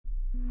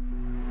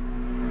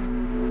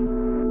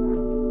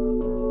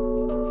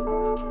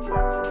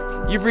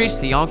You've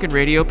reached the Onken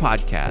Radio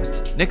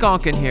Podcast. Nick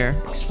Onken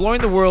here, exploring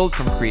the world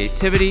from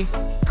creativity,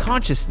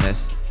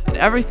 consciousness, and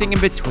everything in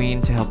between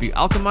to help you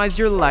alchemize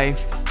your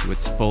life to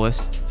its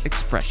fullest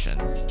expression.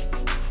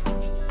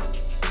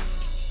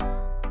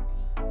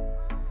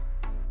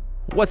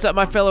 What's up,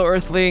 my fellow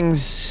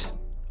Earthlings?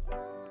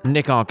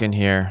 Nick Onken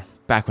here,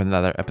 back with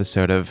another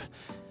episode of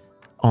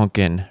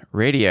Onken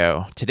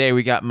Radio. Today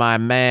we got my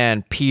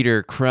man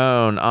Peter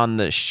Crone on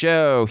the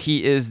show.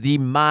 He is the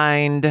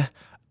mind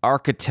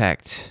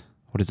architect.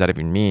 What does that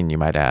even mean, you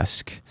might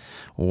ask?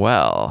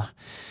 Well,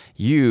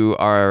 you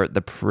are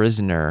the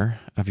prisoner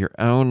of your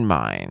own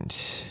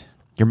mind.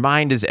 Your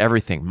mind is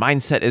everything.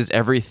 Mindset is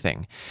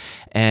everything.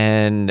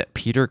 And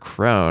Peter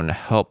Crone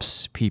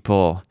helps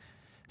people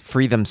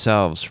free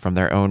themselves from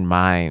their own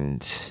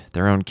mind,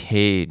 their own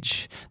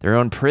cage, their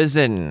own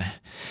prison.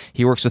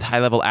 He works with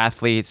high-level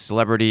athletes,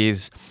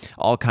 celebrities,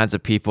 all kinds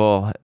of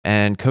people,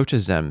 and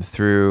coaches them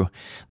through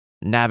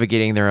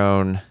navigating their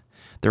own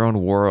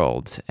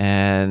world.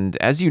 And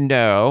as you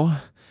know,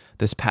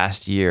 this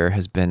past year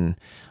has been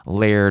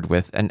layered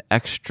with an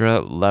extra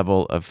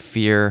level of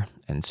fear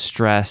and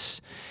stress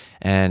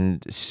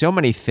and so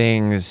many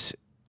things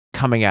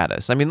coming at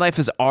us. I mean, life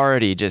is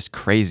already just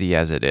crazy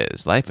as it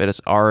is. Life is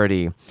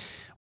already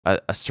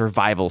a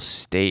survival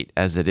state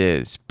as it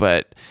is.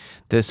 But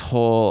this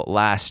whole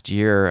last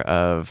year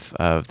of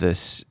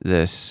this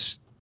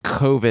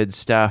COVID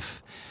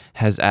stuff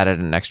has added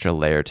an extra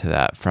layer to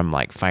that, from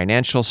like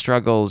financial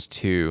struggles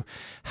to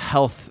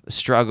health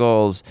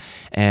struggles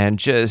and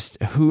just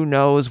who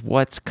knows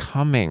what's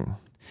coming.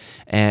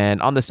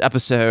 And on this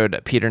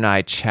episode, Peter and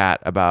I chat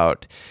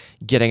about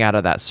getting out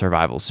of that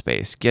survival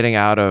space, getting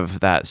out of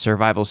that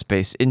survival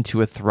space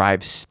into a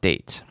thrive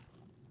state.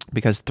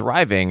 Because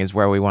thriving is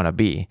where we want to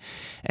be.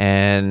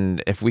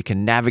 And if we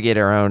can navigate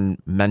our own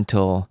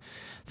mental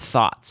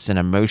thoughts and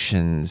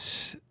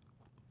emotions,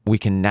 we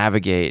can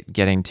navigate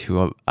getting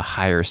to a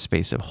higher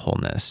space of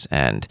wholeness.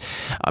 And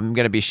I'm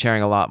going to be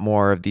sharing a lot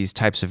more of these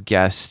types of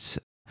guests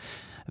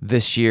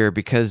this year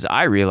because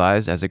I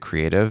realize, as a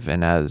creative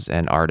and as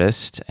an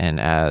artist and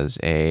as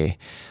a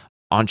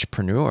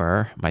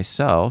entrepreneur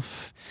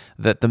myself,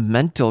 that the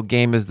mental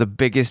game is the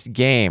biggest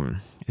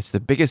game. It's the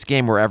biggest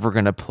game we're ever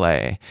going to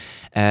play.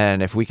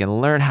 And if we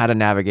can learn how to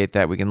navigate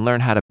that, we can learn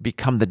how to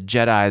become the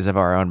Jedis of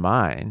our own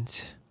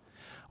mind,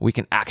 we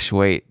can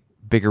actuate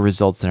bigger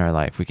results in our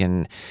life. We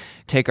can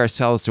take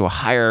ourselves to a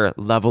higher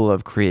level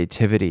of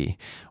creativity.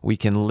 We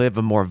can live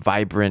a more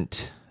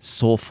vibrant,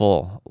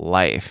 soulful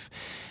life.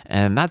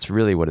 And that's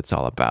really what it's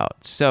all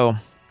about. So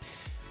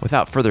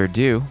without further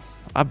ado,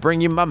 I'll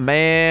bring you my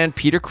man,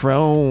 Peter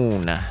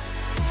Crone.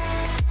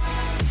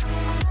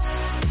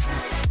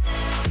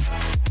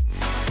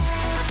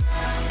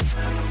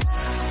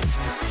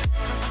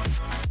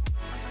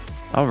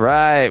 All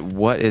right,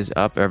 what is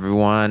up,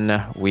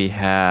 everyone? We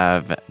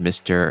have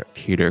Mr.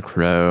 Peter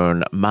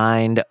Crone,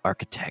 mind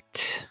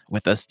architect,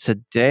 with us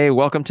today.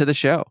 Welcome to the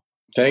show.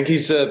 Thank you,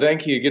 sir.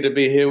 Thank you. Good to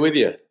be here with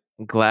you.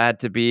 Glad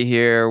to be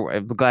here.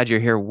 I'm glad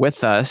you're here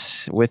with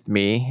us, with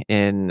me,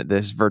 in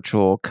this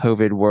virtual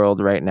COVID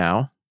world right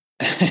now.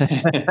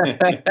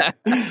 It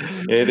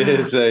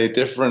is a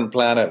different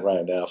planet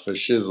right now, for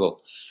shizzle.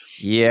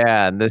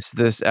 Yeah,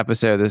 this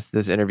episode,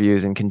 this interview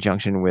is in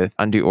conjunction with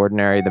Undo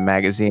Ordinary, the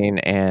magazine,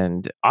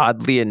 and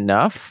oddly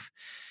enough,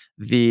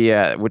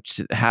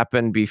 which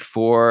happened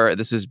before.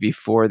 This was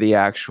before the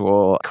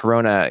actual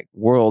Corona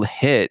world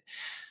hit.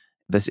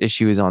 This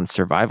issue is on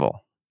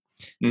survival,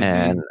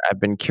 and I've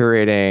been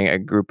curating a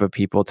group of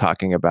people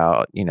talking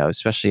about,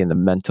 especially in the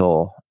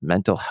mental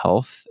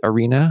health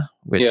arena,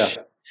 which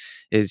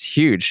is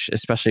huge,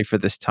 especially for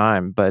this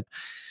time.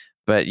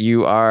 But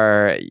you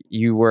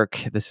work,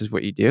 this is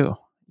what you do.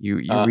 You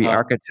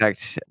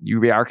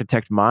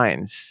re-architect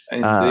minds.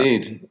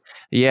 Indeed.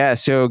 Yeah.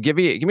 So give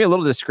me a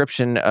little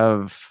description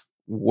of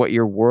what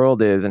your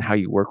world is and how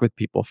you work with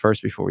people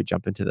first before we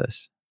jump into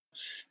this.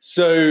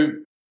 So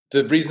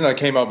the reason I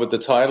came up with the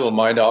title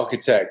Mind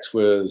Architect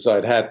was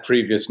I'd had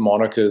previous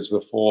monikers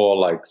before,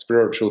 like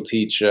spiritual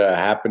teacher,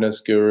 happiness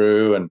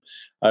guru, and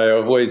I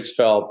always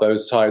felt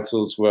those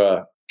titles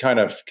were kind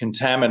of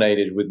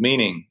contaminated with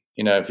meaning.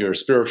 If you're a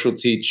spiritual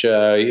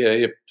teacher,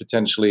 you're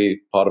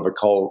potentially part of a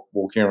cult,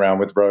 walking around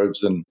with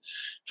robes and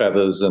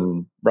feathers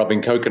and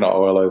rubbing coconut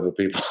oil over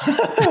people,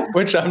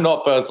 which I'm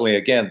not personally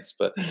against.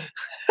 But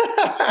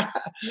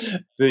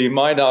the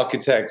mind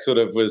architect sort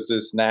of was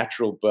this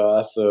natural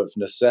birth of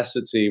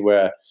necessity,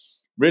 where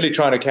really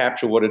trying to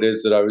capture what it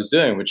is that I was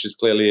doing, which is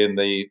clearly in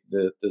the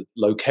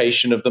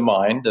location of the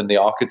mind, and the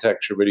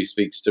architecture really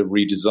speaks to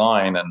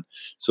redesign and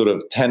sort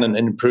of tenant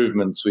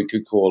improvements, we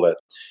could call it.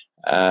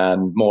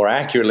 And more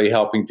accurately,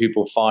 helping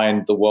people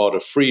find the world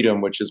of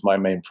freedom, which is my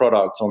main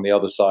product, on the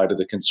other side of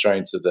the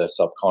constraints of their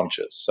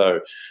subconscious.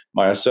 So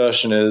my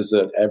assertion is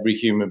that every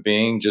human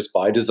being, just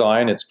by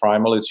design, it's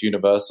primal, it's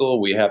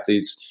universal. We have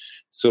these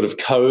sort of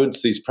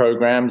codes, these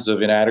programs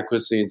of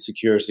inadequacy,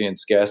 insecurity, and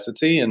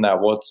scarcity, and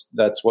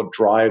that's what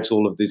drives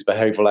all of these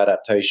behavioral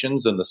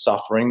adaptations and the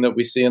suffering that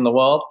we see in the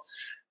world.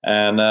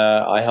 And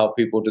I help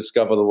people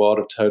discover the world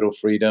of total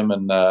freedom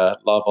and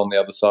love on the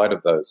other side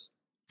of those.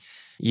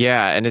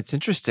 Yeah, and it's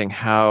interesting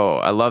how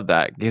I love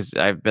that because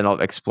I've been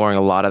exploring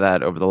a lot of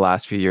that over the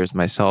last few years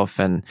myself,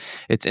 and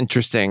it's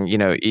interesting.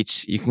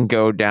 You can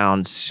go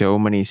down so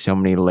many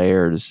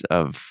layers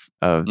of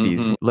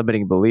these Hmm.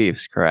 limiting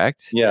beliefs.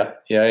 Correct? Yeah.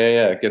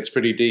 It gets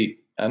pretty deep.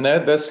 And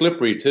they're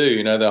slippery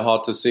too, they're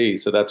hard to see.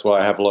 So that's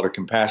why I have a lot of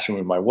compassion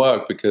with my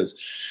work, because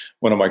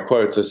one of my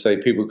quotes, I say,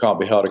 people can't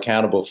be held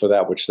accountable for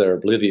that which they're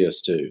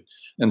oblivious to.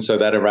 And so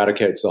that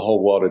eradicates the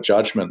whole world of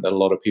judgment that a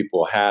lot of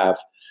people have,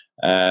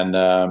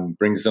 and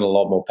brings in a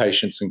lot more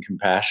patience and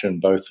compassion,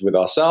 both with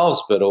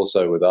ourselves, but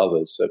also with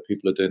others. So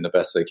people are doing the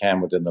best they can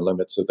within the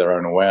limits of their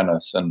own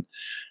awareness. And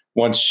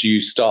once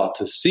you start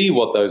to see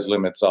what those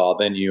limits are,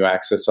 then you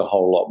access a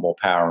whole lot more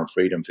power and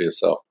freedom for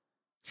yourself.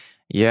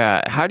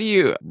 Yeah. How do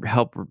you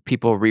help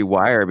people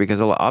rewire?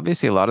 Because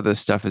obviously, a lot of this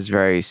stuff is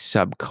very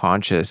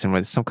subconscious, and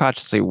when it's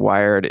subconsciously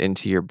wired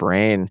into your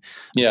brain,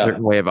 a Yeah.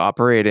 certain way of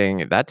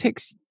operating, that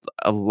takes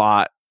a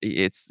lot.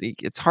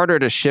 It's harder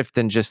to shift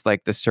than just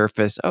like the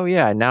surface. Oh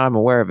yeah, now I'm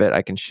aware of it.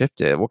 I can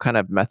shift it. What kind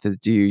of methods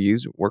do you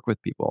use work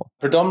with people?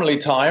 Predominantly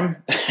time,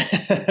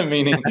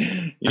 meaning,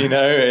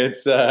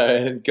 it's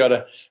got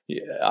to,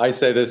 I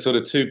say there's sort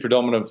of two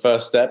predominant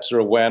first steps are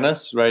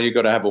awareness, right? You've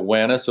got to have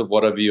awareness of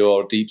whatever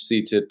your deep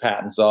seated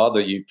patterns are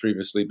that you've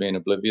previously been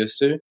oblivious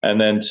to.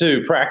 And then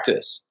two,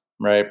 practice.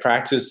 Right?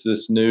 Practice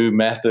this new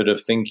method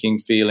of thinking,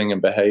 feeling,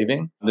 and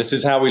behaving. This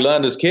is how we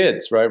learned as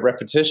kids, right?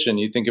 Repetition.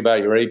 You think about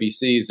your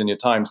ABCs and your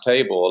times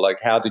table, like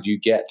how did you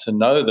get to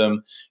know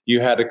them? You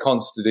had to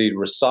constantly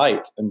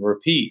recite and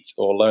repeat,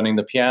 or learning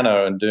the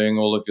piano and doing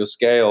all of your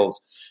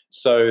scales.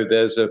 So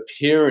there's a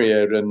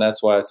period, and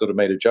that's why I sort of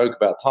made a joke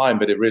about time,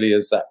 but it really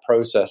is that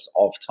process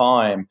of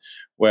time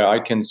where I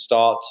can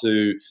start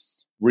to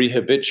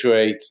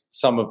rehabituate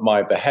some of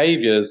my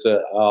behaviors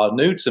that are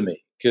new to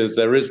me, because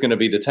there is going to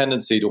be the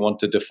tendency to want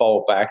to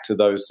default back to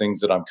those things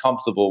that I'm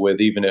comfortable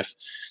with, even if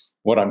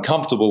what I'm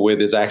comfortable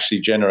with is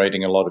actually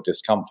generating a lot of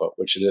discomfort,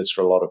 which it is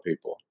for a lot of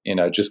people.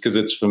 Just because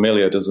it's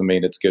familiar doesn't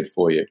mean it's good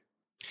for you.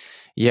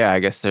 Yeah, I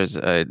guess there's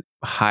a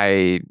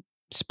high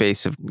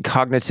space of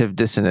cognitive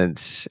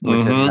dissonance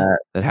within Hmm.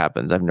 that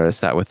happens. I've noticed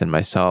that within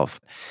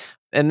myself.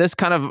 And this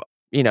kind of,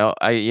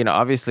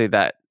 obviously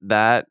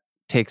that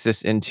takes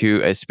us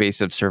into a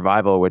space of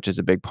survival, which is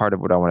a big part of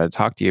what I want to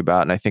talk to you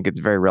about. And I think it's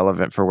very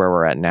relevant for where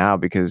we're at now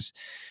because,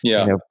 you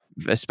Yeah. know,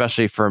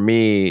 especially for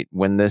me,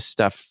 when this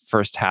stuff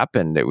first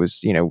happened, it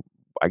was,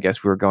 I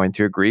guess we were going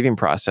through a grieving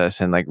process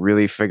and like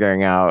really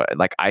figuring out,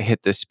 like I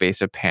hit this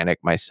space of panic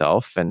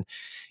myself. And,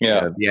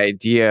 Yeah. the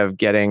idea of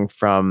getting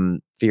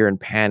from fear and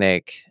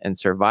panic and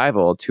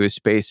survival to a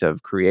space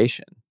of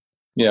creation.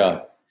 Yeah.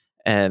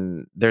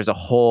 And there's a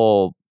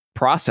whole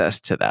process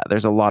to that.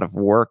 There's a lot of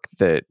work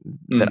that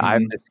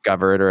I've Hmm.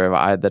 discovered or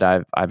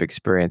that I've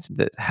experienced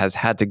that has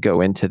had to go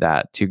into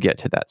that to get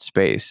to that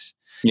space.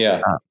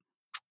 Yeah. Uh,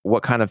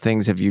 what kind of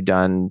things have you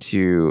done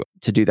to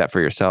do that for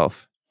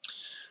yourself?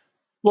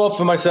 Well,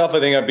 for myself, I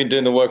think I've been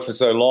doing the work for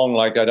so long,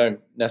 like I don't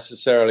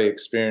necessarily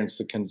experience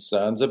the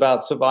concerns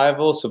about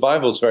survival.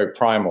 Survival is very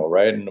primal,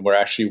 right? And we're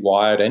actually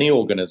wired, any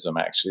organism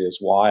actually is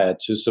wired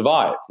to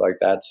survive. Like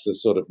that's the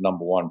sort of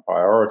number one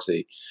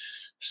priority.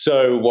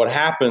 So what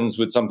happens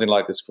with something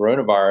like this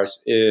coronavirus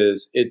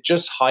is it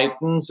just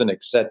heightens and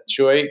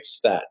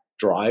accentuates that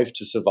drive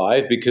to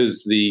survive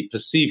because the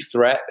perceived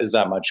threat is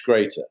that much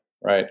greater,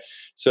 right?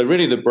 So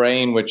really the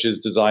brain, which is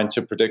designed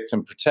to predict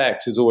and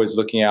protect, is always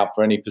looking out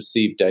for any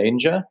perceived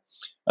danger.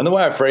 And the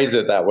way I phrase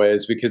it that way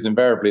is because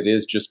invariably it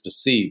is just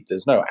perceived.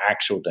 There's no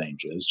actual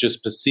danger. It's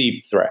just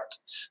perceived threat.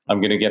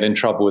 I'm going to get in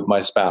trouble with my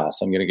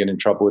spouse. I'm going to get in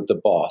trouble with the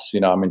boss.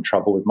 I'm in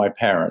trouble with my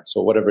parents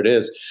or whatever it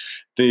is.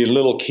 The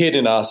little kid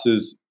in us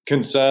is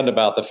concerned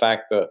about the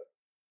fact that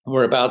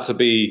we're about to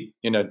be,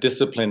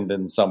 disciplined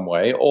in some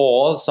way,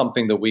 or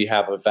something that we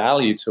have a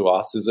value to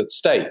us is at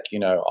stake.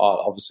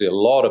 Obviously, a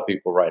lot of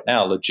people right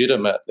now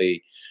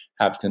legitimately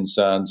have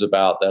concerns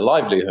about their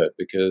livelihood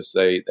because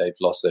they've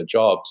lost their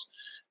jobs,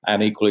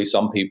 and equally,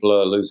 some people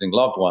are losing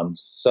loved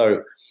ones.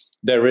 So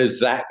there is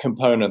that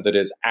component that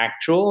is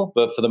actual,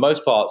 but for the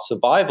most part,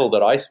 survival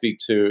that I speak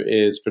to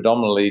is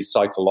predominantly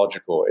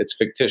psychological. It's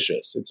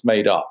fictitious. It's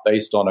made up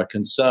based on a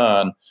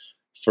concern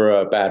for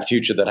a bad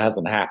future that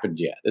hasn't happened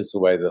yet, is the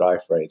way that I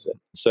phrase it.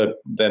 So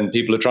then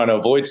people are trying to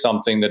avoid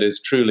something that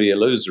is truly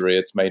illusory.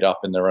 It's made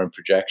up in their own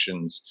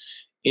projections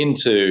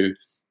into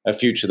a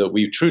future that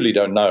we truly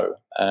don't know.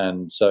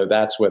 And so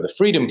that's where the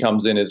freedom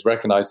comes in, is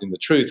recognizing the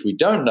truth we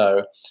don't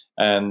know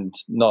and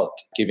not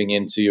giving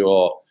into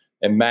your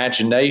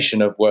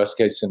imagination of worst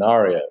case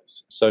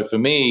scenarios. So for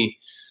me,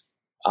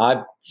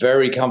 I'm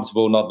very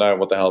comfortable not knowing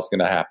what the hell's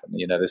going to happen.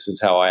 This is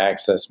how I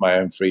accessed my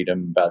own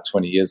freedom about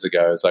 20 years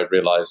ago, as I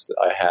realized that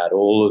I had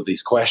all of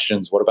these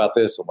questions. What about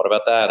this? And what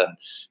about that? And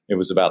it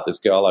was about this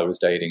girl I was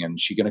dating. And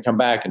is she going to come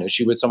back? And is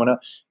she with someone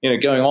else?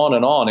 Going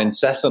on,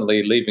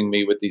 incessantly leaving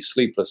me with these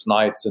sleepless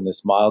nights and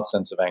this mild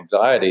sense of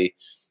anxiety.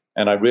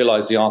 And I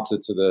realized the answer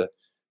to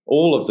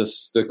all of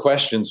the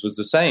questions was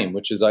the same,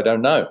 which is, I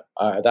don't know.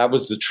 That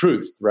was the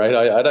truth, right?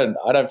 I don't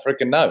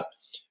freaking know.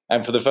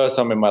 And for the first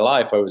time in my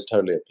life, I was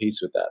totally at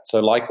peace with that.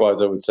 So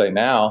likewise, I would say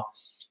now,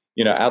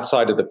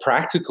 outside of the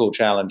practical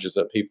challenges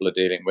that people are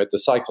dealing with, the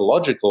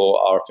psychological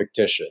are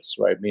fictitious,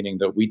 right? Meaning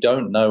that we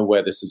don't know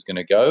where this is going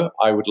to go.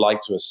 I would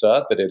like to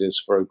assert that it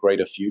is for a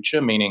greater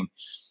future, meaning,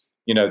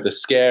 the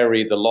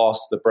scary, the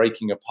loss, the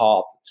breaking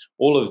apart,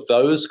 all of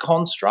those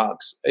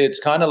constructs, it's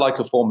kind of like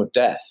a form of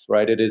death,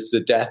 right? It is the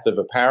death of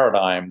a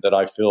paradigm that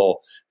I feel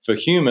for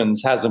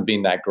humans hasn't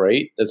been that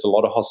great. There's a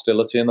lot of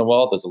hostility in the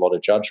world. There's a lot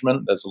of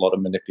judgment. There's a lot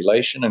of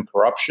manipulation and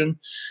corruption.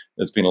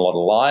 There's been a lot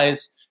of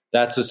lies.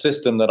 That's a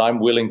system that I'm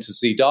willing to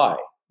see die,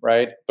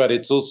 right? But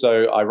it's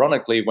also,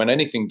 ironically, when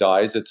anything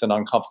dies, it's an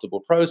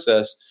uncomfortable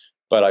process.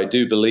 But I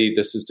do believe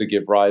this is to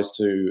give rise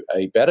to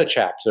a better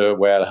chapter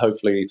where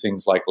hopefully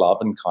things like love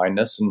and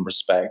kindness and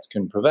respect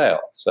can prevail.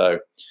 So,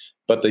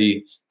 but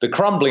the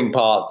crumbling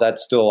part,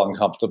 that's still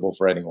uncomfortable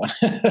for anyone.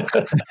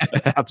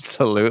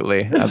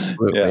 Absolutely.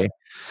 Yeah.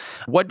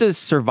 What does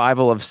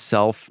survival of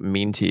self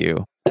mean to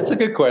you? That's a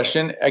good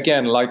question.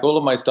 Again, like all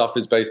of my stuff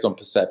is based on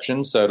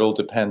perception, so it all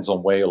depends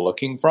on where you're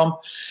looking from.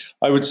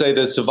 I would say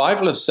the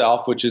survival of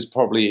self, which is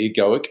probably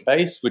egoic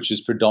based, which is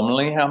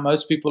predominantly how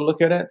most people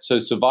look at it. So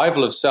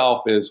survival of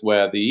self is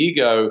where the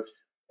ego,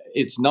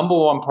 its number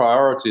one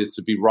priority is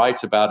to be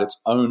right about its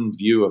own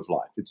view of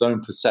life, its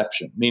own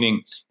perception,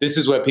 meaning this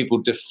is where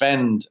people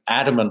defend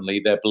adamantly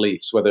their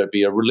beliefs, whether it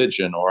be a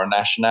religion or a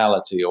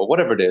nationality or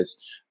whatever it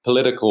is,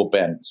 political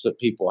bents that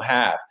people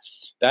have.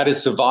 That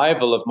is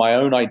survival of my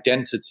own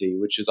identity,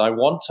 which is I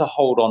want to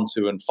hold on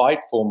to and fight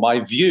for my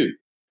view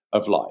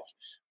of life.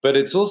 But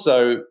it's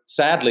also,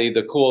 sadly,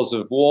 the cause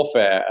of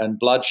warfare and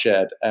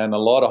bloodshed and a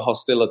lot of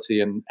hostility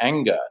and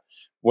anger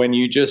when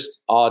you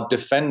just are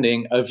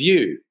defending a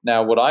view.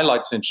 Now, what I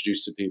like to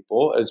introduce to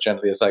people as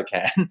gently as I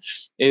can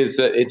is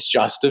that it's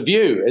just a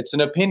view. It's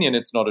an opinion.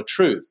 It's not a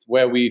truth.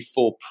 Where we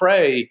fall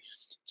prey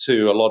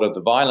to a lot of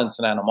the violence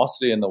and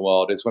animosity in the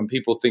world is when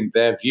people think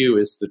their view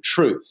is the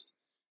truth,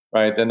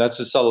 right? Then that's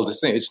a subtle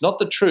distinction. It's not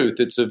the truth.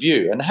 It's a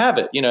view. And have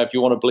it. If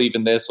you want to believe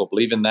in this or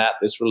believe in that,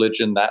 this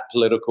religion, that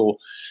political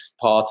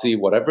party,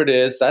 whatever it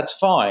is, that's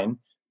fine.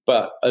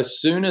 But as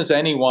soon as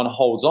anyone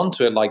holds on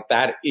to it, like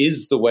that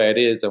is the way it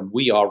is and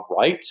we are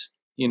right,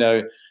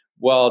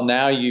 well,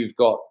 now you've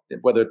got,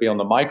 whether it be on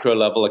the micro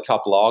level, a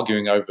couple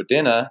arguing over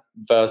dinner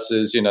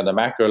versus, the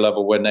macro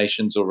level where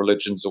nations or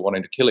religions are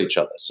wanting to kill each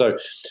other. So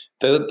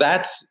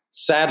that's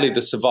sadly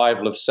the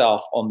survival of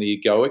self on the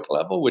egoic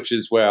level, which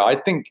is where I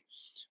think,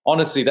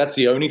 honestly, that's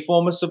the only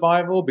form of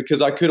survival,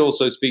 because I could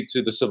also speak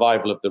to the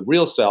survival of the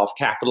real self,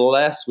 capital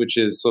S, which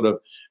is sort of,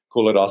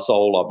 call it our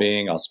soul, our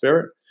being, our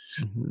spirit.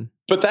 Mm-hmm.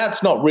 But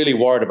that's not really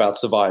worried about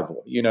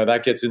survival.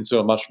 That gets into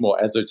a much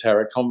more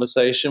esoteric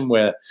conversation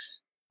where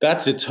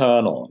that's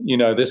eternal.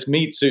 This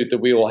meat suit that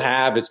we all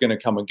have is going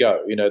to come and go.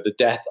 The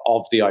death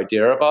of the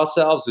idea of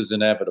ourselves is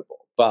inevitable.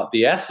 But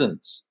the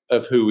essence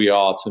of who we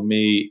are, to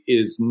me,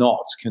 is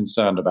not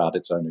concerned about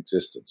its own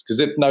existence because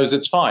it knows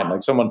it's fine.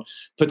 Like someone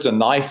puts a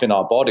knife in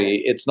our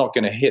body, it's not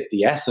going to hit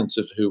the essence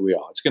of who we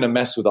are. It's going to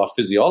mess with our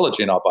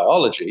physiology and our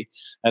biology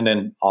and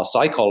then our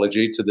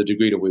psychology to the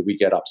degree that we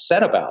get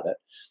upset about it.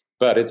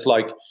 But it's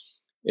like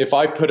if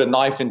I put a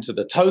knife into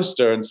the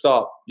toaster and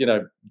start,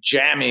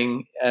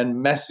 jamming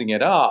and messing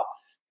it up,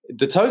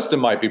 the toaster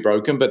might be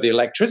broken, but the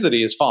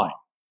electricity is fine.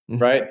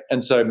 Right.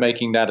 And so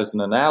making that as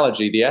an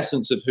analogy, the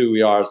essence of who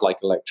we are is like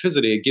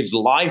electricity. It gives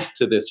life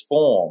to this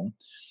form.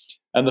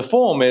 And the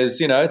form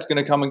is, it's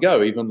going to come and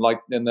go. Even like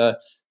in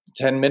the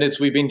 10 minutes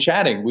we've been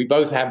chatting, we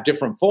both have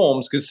different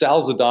forms because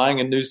cells are dying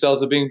and new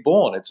cells are being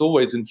born. It's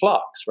always in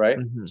flux. Right.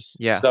 Mm-hmm.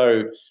 Yeah.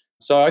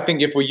 So I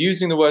think if we're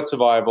using the word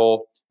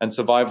survival and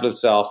survival of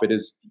self, it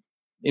is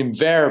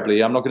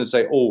invariably, I'm not going to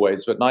say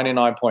always, but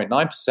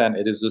 99.9%,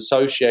 it is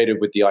associated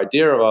with the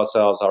idea of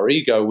ourselves, our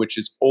ego, which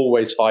is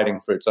always fighting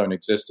for its own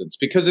existence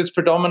because its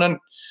predominant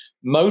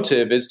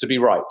motive is to be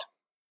right.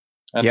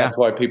 And that's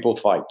why people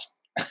fight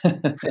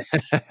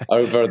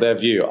over their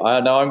view.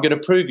 Now I'm going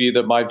to prove you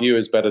that my view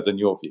is better than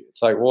your view.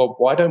 It's like, well,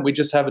 why don't we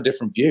just have a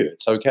different view?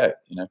 It's okay.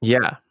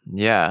 Yeah.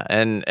 Yeah.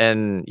 And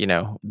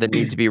the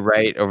need to be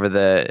right over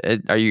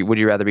would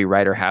you rather be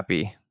right or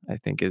happy? I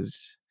think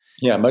is...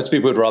 Yeah, most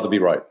people would rather be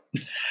right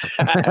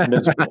and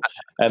miserable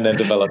and then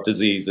develop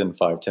disease in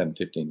 5, 10,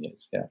 15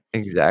 years. Yeah,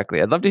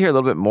 exactly. I'd love to hear a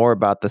little bit more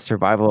about the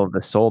survival of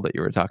the soul that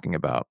you were talking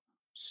about.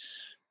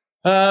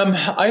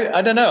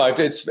 I don't know.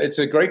 It's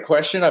a great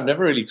question. I've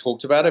never really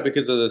talked about it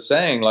because, as I was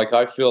saying, like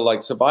I feel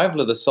like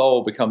survival of the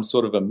soul becomes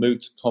sort of a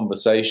moot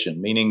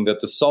conversation, meaning that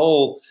the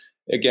soul,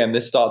 again,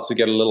 this starts to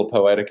get a little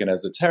poetic and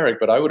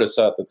esoteric, but I would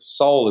assert that the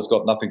soul has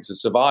got nothing to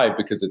survive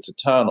because it's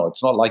eternal.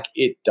 It's not like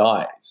it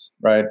dies,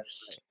 right?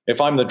 If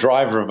I'm the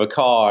driver of a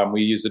car and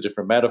we use a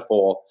different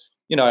metaphor,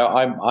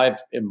 I've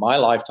in my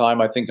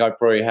lifetime, I think I've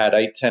probably had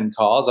 8, 10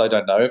 cars. I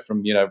don't know,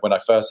 from, when I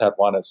first had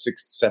one at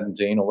 6,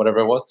 17 or whatever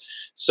it was.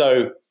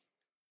 So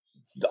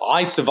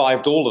I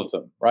survived all of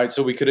them, right?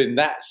 So we could, in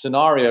that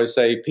scenario,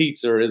 say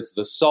pizza is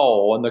the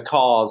soul and the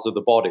cars are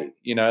the body,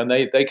 and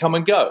they come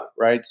and go,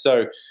 right?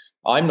 So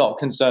I'm not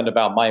concerned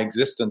about my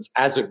existence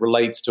as it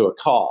relates to a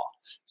car.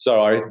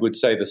 So I would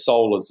say the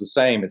soul is the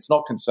same. It's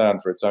not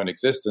concerned for its own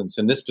existence.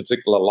 In this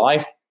particular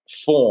life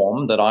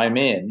form that I'm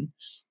in,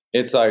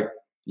 it's like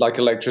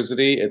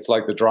electricity. It's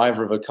like the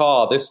driver of a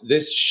car.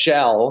 This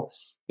shell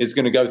is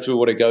going to go through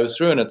what it goes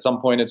through, and at some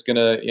point it's going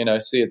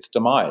to, see its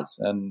demise,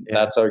 and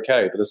that's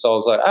okay. But the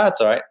soul's like, it's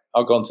all right.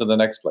 I'll go on to the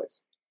next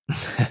place.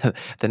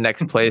 The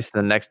next place,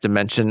 the next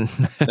dimension.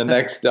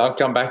 I'll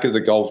come back as a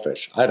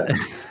goldfish. I don't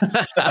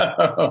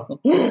know.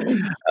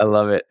 I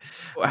love it.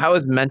 How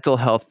is mental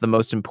health the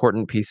most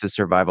important piece of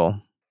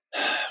survival?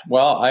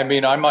 Well, I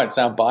mean, I might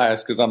sound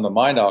biased because I'm the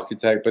mind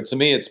architect, but to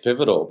me it's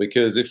pivotal,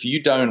 because if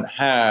you don't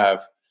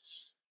have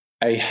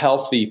a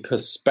healthy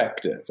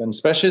perspective, and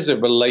especially as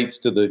it relates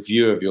to the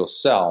view of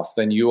yourself,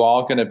 then you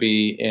are going to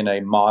be in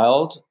a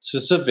mild to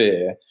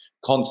severe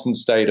constant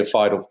state of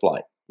fight or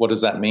flight. What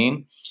does that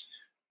mean?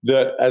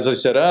 That, as I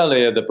said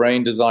earlier, the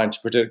brain designed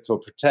to predict or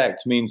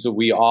protect means that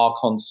we are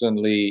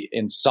constantly,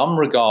 in some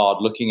regard,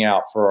 looking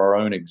out for our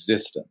own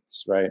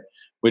existence, right?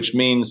 Which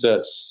means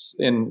that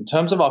in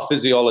terms of our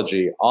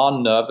physiology, our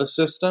nervous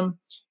system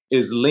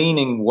is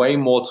leaning way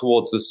more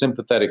towards the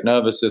sympathetic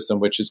nervous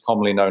system, which is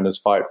commonly known as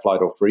fight,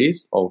 flight, or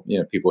freeze, or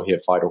people hear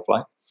fight or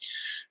flight.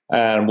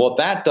 And what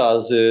that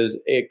does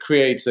is it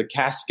creates a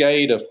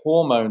cascade of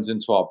hormones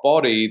into our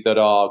body that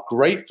are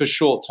great for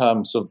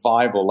short-term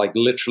survival, like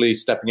literally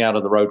stepping out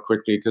of the road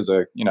quickly because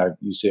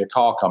you see a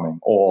car coming,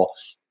 or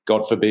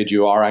God forbid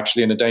you are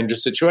actually in a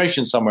dangerous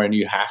situation somewhere and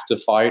you have to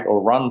fight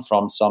or run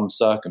from some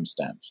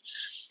circumstance.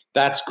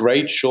 That's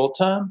great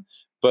short-term,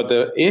 but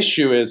the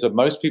issue is that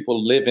most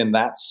people live in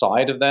that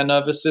side of their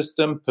nervous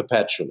system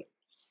perpetually.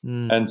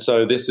 And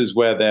so this is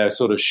where they're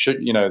sort of,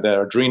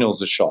 their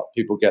adrenals are shot.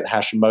 People get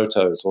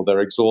Hashimoto's, or they're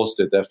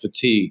exhausted, they're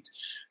fatigued.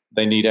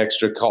 They need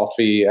extra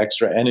coffee,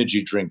 extra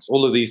energy drinks,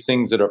 all of these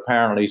things that are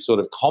apparently sort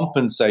of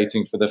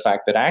compensating for the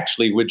fact that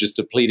actually we're just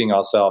depleting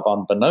ourselves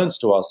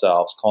unbeknownst to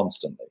ourselves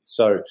constantly.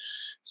 So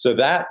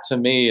that to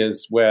me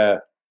is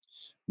where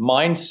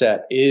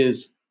mindset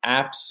is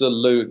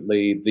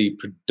absolutely the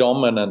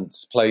predominant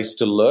place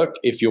to look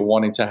if you're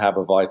wanting to have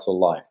a vital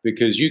life,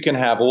 because you can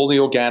have all the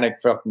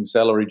organic fucking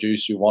celery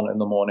juice you want in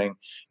the morning.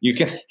 You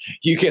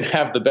can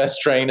have the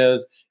best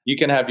trainers. You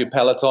can have your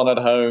Peloton at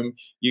home.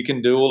 You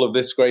can do all of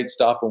this great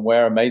stuff and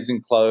wear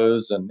amazing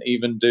clothes and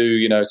even do,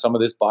 some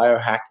of this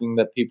biohacking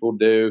that people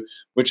do,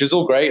 which is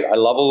all great. I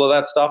love all of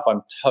that stuff.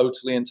 I'm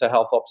totally into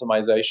health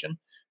optimization.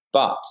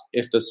 But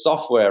if the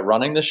software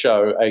running the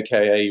show,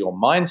 aka your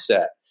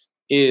mindset,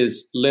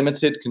 is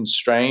limited,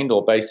 constrained,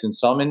 or based in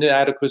some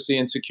inadequacy,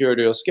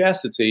 insecurity, or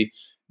scarcity,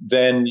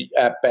 then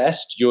at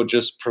best you're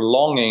just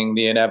prolonging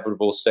the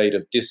inevitable state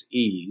of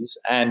dis-ease,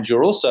 and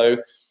you're also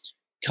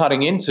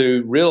cutting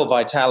into real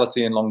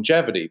vitality and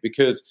longevity.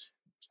 Because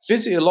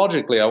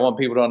physiologically, I want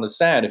people to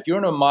understand, if you're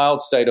in a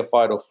mild state of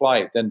fight or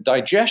flight, then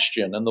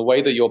digestion and the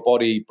way that your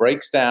body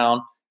breaks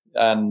down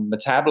and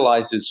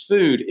metabolizes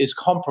food is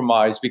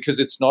compromised because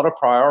it's not a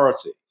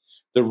priority.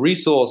 The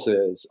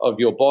resources of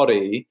your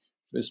body,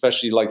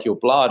 especially like your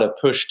blood, are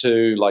pushed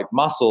to like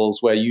muscles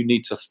where you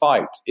need to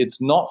fight.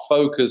 It's not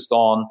focused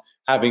on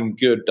having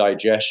good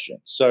digestion.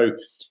 So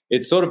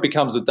it sort of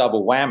becomes a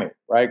double whammy,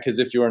 right? Because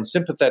if you're in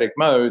sympathetic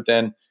mode,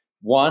 then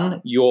one,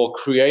 you're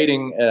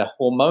creating a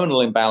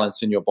hormonal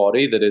imbalance in your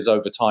body that is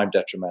over time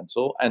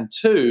detrimental. And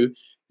two,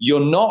 you're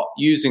not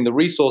using the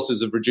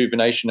resources of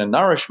rejuvenation and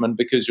nourishment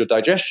because your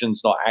digestion's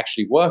not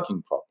actually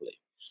working properly.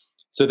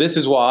 So this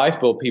is why I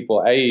feel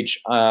people age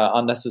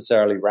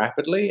unnecessarily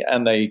rapidly,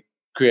 and they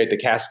create the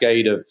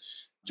cascade of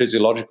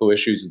physiological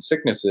issues and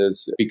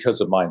sicknesses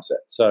because of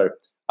mindset. So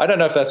I don't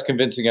know if that's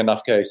convincing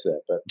enough case there,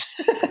 but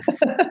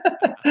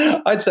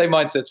I'd say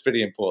mindset's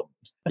pretty important.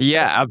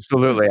 Yeah,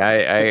 absolutely.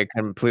 I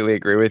completely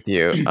agree with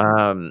you.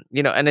 And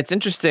it's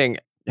interesting.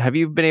 Have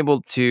you been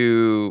able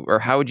to, or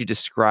how would you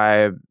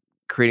describe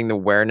creating the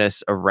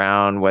awareness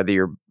around whether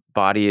your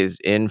body is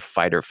in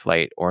fight or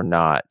flight or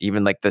not?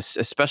 Even like this,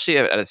 especially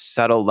at a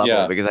subtle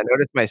level, because I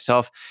noticed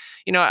myself,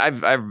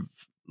 I've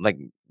like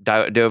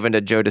dove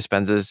into Joe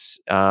Dispenza's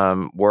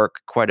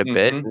work quite a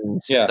bit.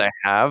 And since I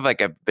have,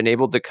 like, I've been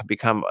able to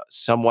become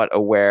somewhat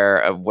aware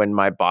of when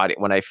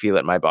I feel it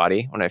in my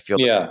body, when I feel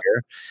the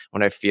fear,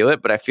 when I feel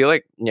it. But I feel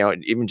like,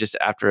 even just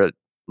after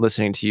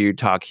listening to you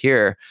talk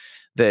here,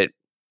 that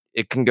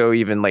it can go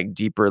even like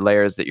deeper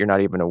layers that you're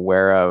not even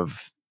aware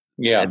of.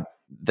 Yeah.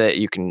 That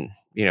you can,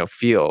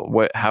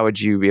 feel. How would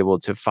you be able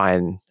to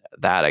find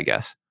that, I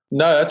guess?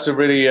 No, that's a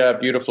really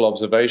beautiful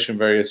observation,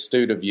 very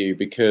astute of you,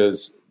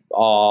 because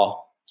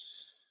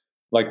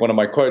like one of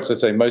my quotes, I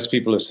say, most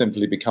people have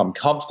simply become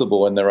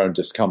comfortable in their own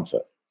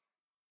discomfort,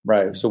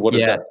 right? So what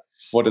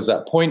does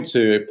that point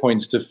to? It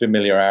points to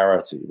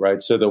familiarity,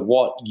 right? So that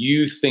what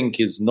you think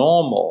is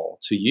normal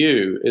to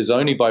you is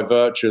only by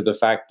virtue of the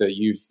fact that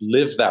you've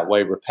lived that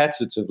way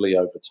repetitively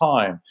over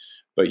time,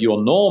 but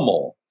your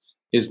normal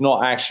is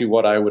not actually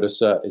what I would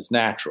assert is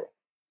natural.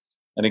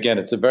 And again,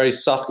 it's a very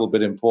subtle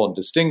but important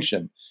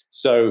distinction.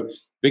 So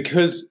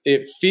because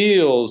it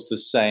feels the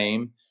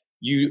same,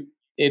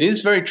 it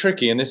is very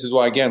tricky. And this is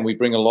why, again, we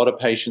bring a lot of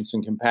patience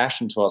and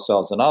compassion to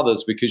ourselves and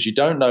others, because you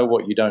don't know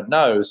what you don't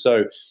know.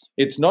 So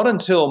it's not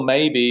until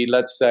maybe,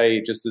 let's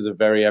say, just as a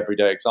very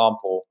everyday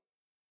example,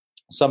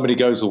 somebody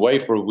goes away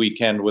for a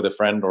weekend with a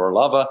friend or a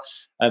lover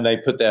and they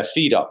put their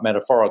feet up,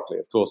 metaphorically.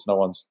 Of course, no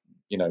one's,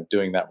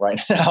 doing that right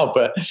now.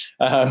 But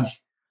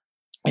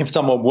if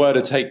someone were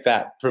to take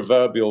that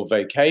proverbial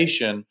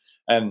vacation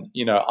and,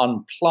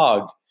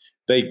 unplug,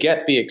 they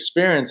get the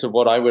experience of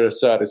what I would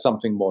assert is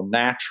something more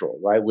natural,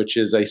 right? Which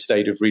is a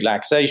state of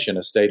relaxation,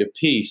 a state of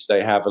peace.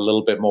 They have a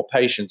little bit more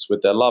patience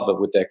with their lover,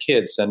 with their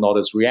kids. They're not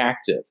as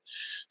reactive.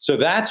 So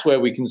that's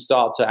where we can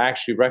start to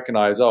actually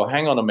recognize, oh,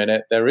 hang on a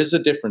minute, there is a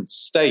different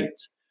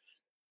state,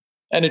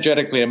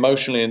 energetically,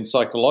 emotionally, and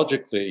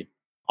psychologically,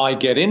 I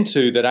get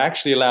into that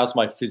actually allows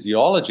my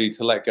physiology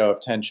to let go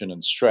of tension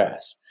and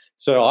stress.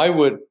 So I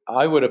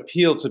would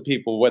appeal to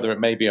people, whether it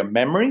may be a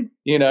memory,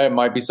 it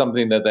might be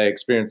something that they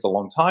experienced a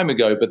long time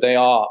ago, but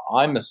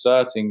I'm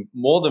asserting,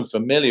 more than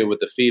familiar with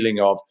the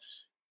feeling of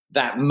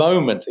that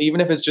moment,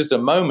 even if it's just a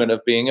moment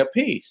of being at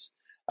peace.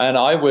 And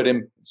I would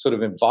sort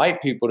of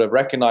invite people to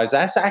recognize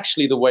that's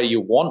actually the way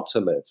you want to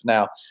live.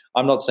 Now,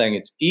 I'm not saying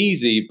it's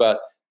easy, but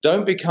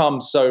don't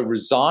become so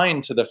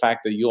resigned to the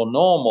fact that you're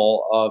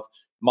normal of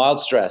mild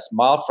stress,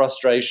 mild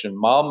frustration,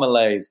 mild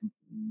malaise,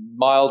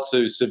 mild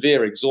to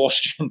severe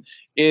exhaustion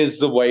is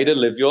the way to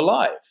live your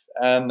life.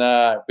 And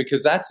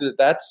because that's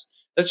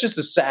just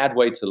a sad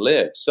way to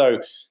live. So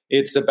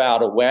it's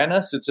about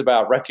awareness. It's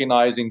about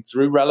recognizing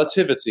through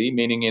relativity,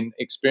 meaning in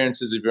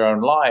experiences of your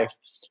own life,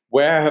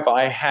 where have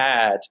I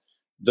had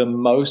the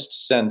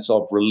most sense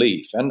of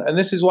relief? And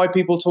this is why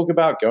people talk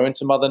about go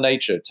into Mother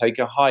Nature, take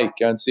a hike,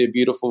 go and see a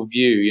beautiful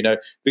view,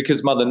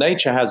 because Mother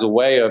Nature has a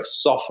way of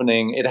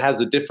softening. It has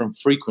a different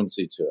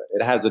frequency to it.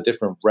 It has a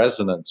different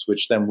resonance,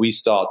 which then we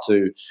start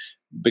to,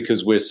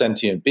 because we're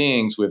sentient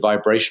beings, we're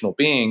vibrational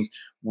beings,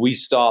 we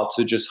start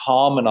to just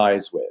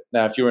harmonize with.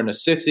 Now, if you're in a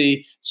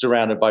city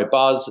surrounded by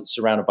buzz,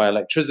 surrounded by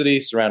electricity,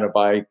 surrounded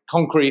by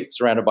concrete,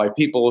 surrounded by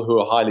people who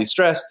are highly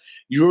stressed,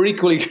 you're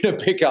equally going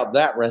to pick up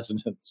that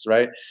resonance,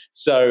 right?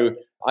 So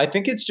I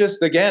think it's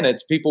just, again,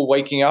 it's people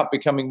waking up,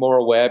 becoming more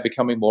aware,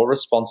 becoming more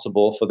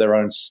responsible for their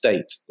own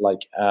state.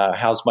 Like,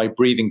 how's my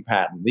breathing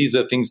pattern? These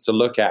are things to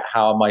look at.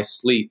 How are my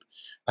sleep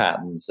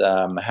patterns?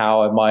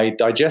 How are my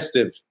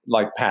digestive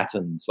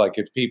patterns? Like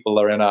if people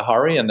are in a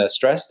hurry and they're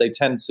stressed, they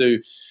tend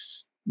to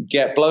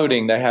get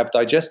bloating. They have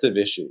digestive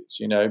issues,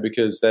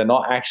 because they're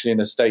not actually in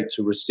a state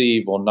to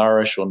receive or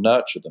nourish or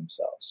nurture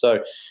themselves.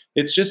 So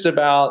it's just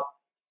about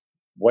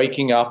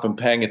waking up and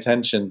paying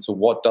attention to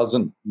what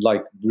doesn't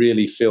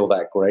really feel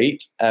that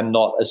great and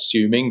not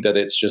assuming that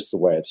it's just the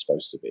way it's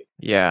supposed to be.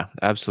 Yeah,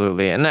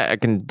 absolutely. And I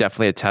can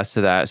definitely attest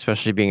to that,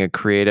 especially being a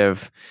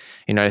creative,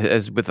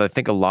 as with, I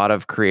think a lot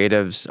of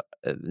creatives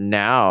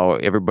now,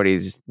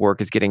 everybody's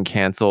work is getting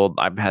canceled.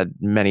 I've had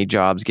many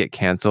jobs get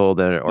canceled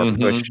or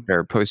pushed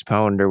or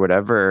postponed or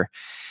whatever.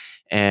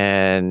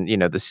 And,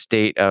 the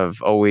state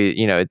of always,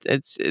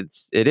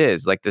 it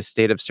is like the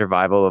state of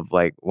survival of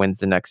when's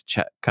the next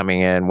check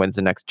coming in? When's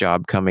the next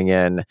job coming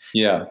in?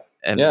 Yeah.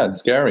 And it's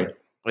scary.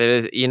 It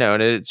is,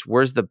 and it's,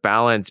 where's the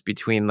balance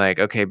between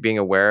okay, being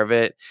aware of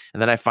it.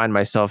 And then I find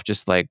myself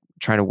just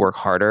trying to work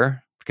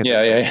harder because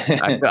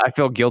I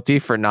feel guilty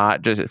for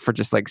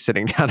just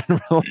sitting down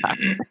and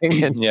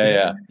relaxing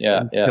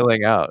and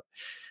chilling out.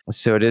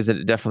 So it is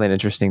definitely an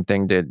interesting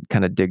thing to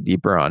kind of dig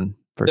deeper on.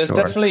 There's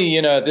definitely,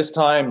 this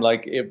time,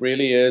 it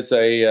really is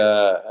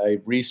a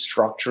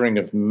restructuring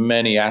of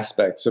many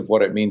aspects of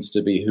what it means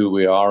to be who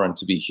we are and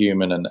to be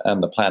human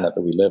and the planet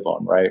that we live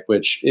on, right?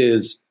 Which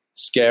is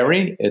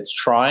scary, it's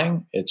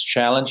trying, it's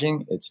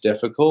challenging, it's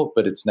difficult,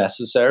 but it's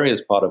necessary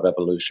as part of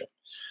evolution.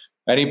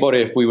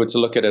 Anybody, if we were to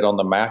look at it on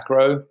the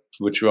macro,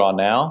 which we are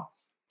now,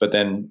 but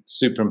then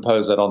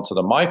superimpose that onto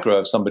the micro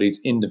of somebody's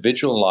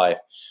individual life,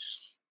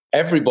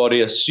 everybody,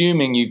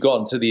 assuming you've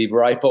gotten to the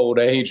ripe old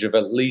age of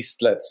at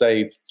least, let's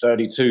say,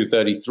 32,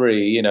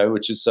 33,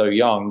 which is so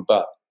young,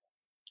 but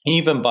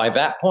even by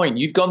that point,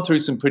 you've gone through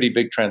some pretty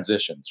big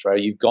transitions,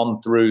 right? You've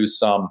gone through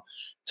some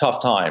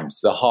tough times,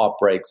 the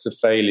heartbreaks, the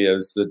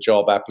failures, the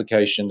job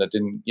application that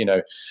didn't,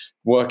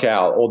 work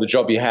out, or the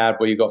job you had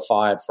where you got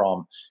fired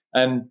from.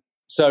 And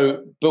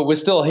so, but we're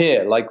still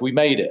here, we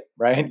made it,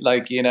 right?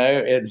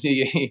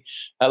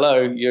 Hello,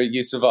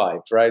 you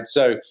survived, right?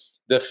 So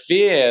the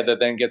fear that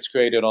then gets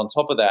created on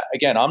top of that,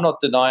 again, I'm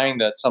not denying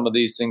that some of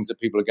these things that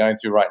people are going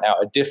through right now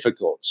are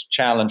difficult,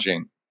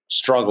 challenging,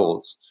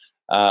 struggles.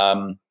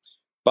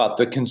 But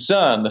the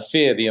concern, the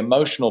fear, the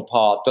emotional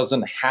part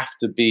doesn't have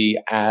to be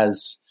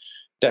as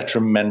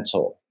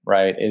detrimental,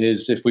 right? It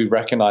is, if we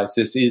recognize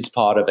this is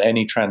part of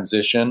any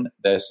transition,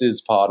 this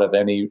is part of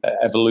any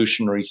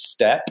evolutionary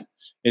step.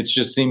 It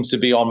just seems to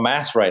be en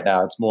masse right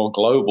now. It's more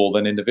global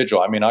than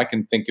individual. I mean, I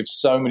can think of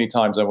so many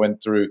times I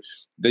went through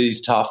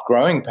these tough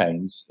growing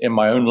pains in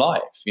my own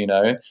life,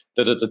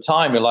 that at the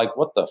time you're like,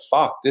 what the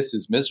fuck? This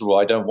is miserable.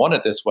 I don't want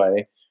it this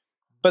way.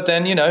 But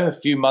then, a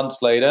few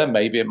months later,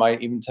 maybe it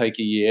might even take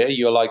a year,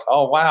 you're like,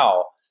 oh,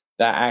 wow,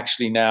 that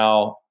actually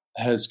now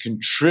has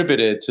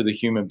contributed to the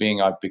human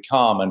being I've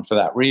become. And for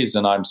that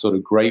reason, I'm sort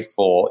of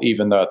grateful,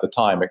 even though at the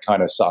time it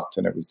kind of sucked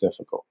and it was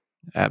difficult.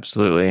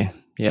 Absolutely.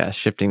 Yeah.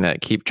 Shifting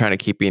that,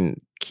 keeping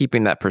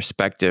that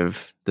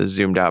perspective, the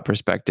zoomed out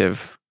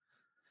perspective.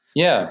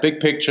 Yeah, big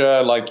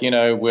picture, like,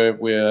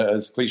 we're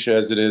as cliche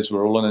as it is,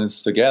 we're all in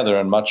this together.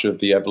 And much of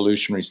the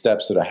evolutionary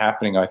steps that are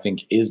happening, I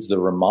think, is the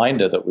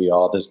reminder that we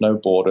are. There's no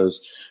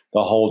borders.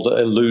 The whole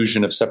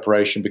illusion of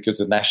separation because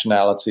of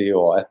nationality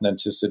or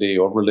ethnicity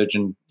or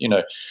religion,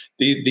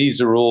 these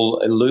are all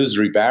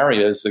illusory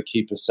barriers that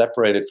keep us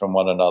separated from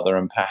one another.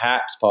 And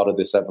perhaps part of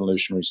this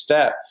evolutionary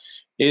step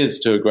is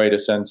to a greater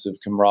sense of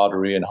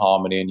camaraderie and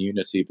harmony and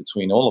unity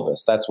between all of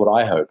us. That's what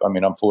I hope. I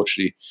mean,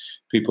 unfortunately,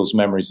 people's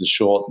memories are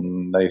short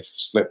and they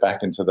slip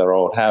back into their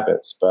old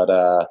habits.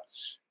 But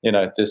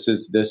this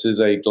is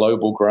a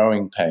global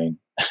growing pain.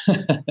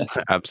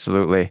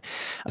 Absolutely.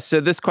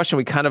 So this question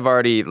we kind of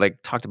already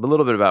talked a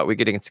little bit about. We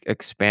could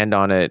expand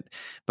on it,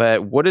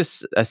 but what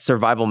is a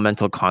survival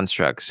mental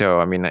construct? So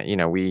I mean,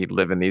 we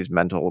live in these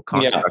mental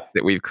constructs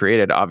that we've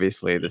created.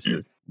 Obviously, this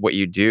is what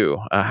you do.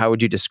 How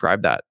would you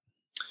describe that?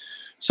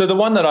 So the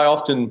one that I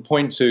often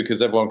point to, because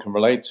everyone can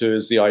relate to,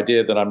 is the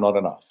idea that I'm not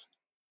enough,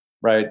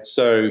 right?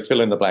 So fill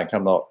in the blank.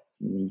 I'm not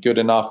good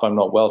enough. I'm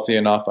not wealthy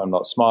enough. I'm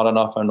not smart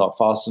enough. I'm not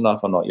fast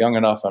enough. I'm not young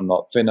enough. I'm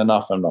not thin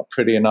enough. I'm not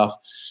pretty enough.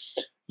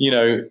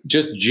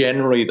 Just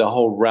generally the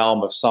whole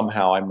realm of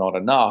somehow I'm not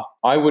enough.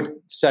 I would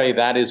say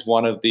that is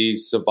one of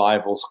these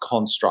survival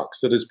constructs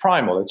that is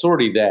primal. It's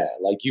already there.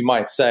 Like you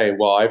might say,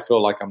 well, I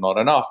feel like I'm not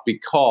enough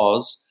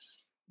because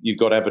you've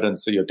got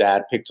evidence that your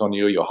dad picked on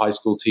you, your high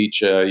school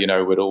teacher,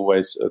 would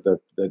always,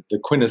 the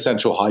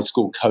quintessential high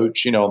school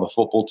coach, on the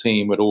football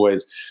team would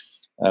always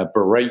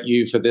berate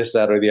you for this,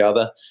 that, or the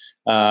other.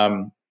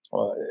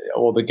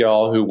 Or the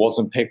girl who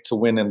wasn't picked to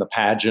win in the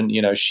pageant,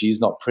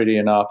 she's not pretty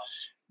enough.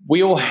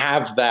 We all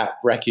have that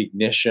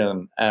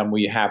recognition and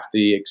we have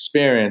the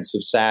experience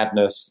of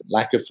sadness,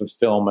 lack of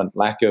fulfillment,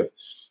 lack of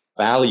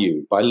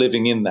value by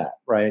living in that,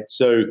 right?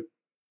 So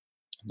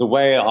the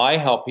way I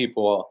help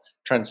people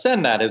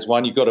transcend that is,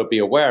 one, you've got to be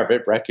aware of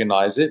it,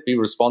 recognize it, be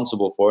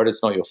responsible for it.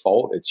 It's not your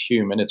fault. It's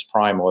human. It's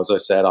primal. As I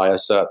said, I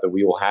assert that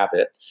we all have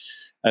it.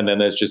 And then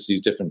there's just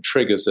these different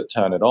triggers that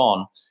turn it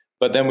on.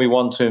 But then we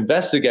want to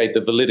investigate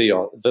the validity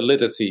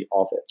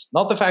of it.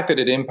 Not the fact that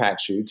it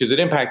impacts you, because it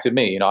impacted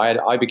me.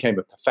 I became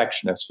a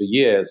perfectionist for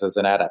years as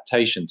an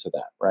adaptation to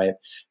that, right?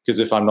 Because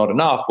if I'm not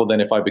enough, well,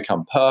 then if I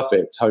become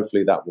perfect,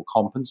 hopefully that will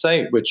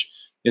compensate, which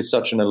is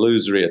such an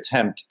illusory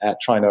attempt at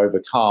trying to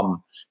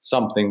overcome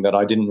something that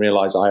I didn't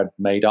realize I had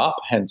made up.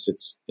 Hence,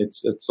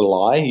 it's a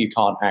lie. You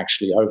can't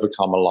actually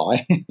overcome a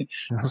lie. Okay.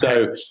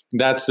 So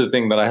that's the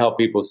thing that I help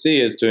people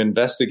see, is to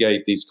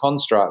investigate these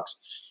constructs.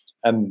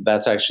 And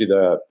that's actually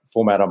the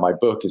format of my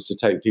book, is to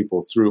take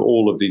people through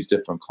all of these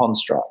different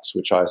constructs,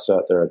 which I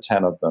assert there are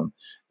 10 of them.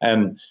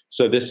 And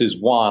so this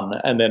is one.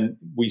 And then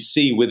we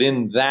see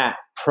within that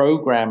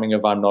programming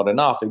of I'm not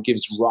enough, it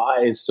gives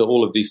rise to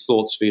all of these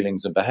thoughts,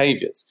 feelings, and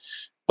behaviors.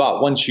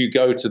 But once you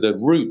go to the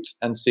root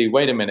and see,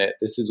 wait a minute,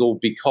 this is all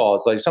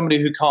because, like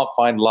somebody who can't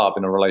find love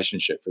in a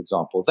relationship, for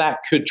example, that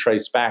could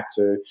trace back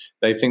to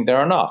they think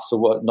they're enough. So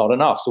what? Not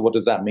enough. So what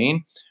does that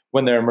mean?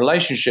 When they're in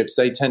relationships,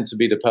 they tend to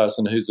be the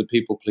person who's a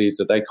people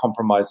pleaser. They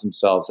compromise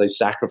themselves. They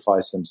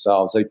sacrifice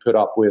themselves. They put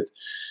up with,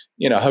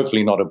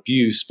 hopefully not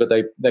abuse, but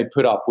they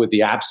put up with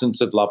the absence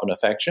of love and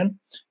affection.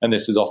 And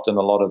this is often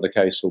a lot of the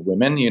case for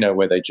women,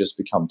 where they just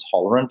become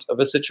tolerant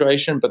of a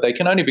situation, but they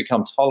can only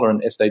become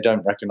tolerant if they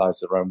don't recognize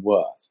their own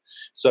worth.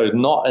 So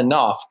not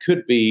enough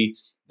could be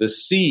the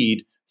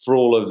seed for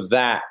all of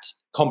that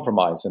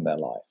compromise in their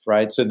life,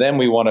 right? So then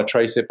we want to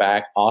trace it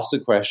back, ask the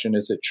question,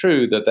 is it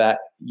true that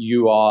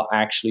you are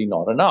actually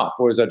not enough?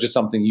 Or is that just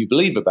something you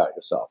believe about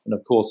yourself? And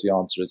of course, the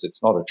answer is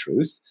it's not a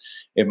truth.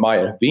 It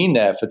might have been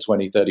there for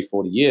 20, 30,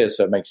 40 years,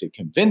 so it makes it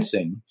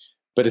convincing,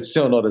 but it's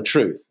still not a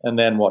truth. And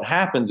then what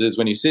happens is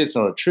when you see it's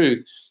not a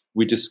truth,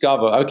 we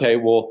discover, okay,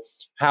 well,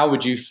 how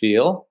would you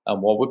feel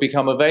and what would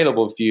become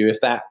available for you if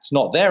that's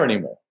not there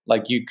anymore?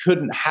 Like you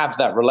couldn't have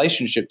that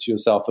relationship to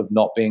yourself of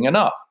not being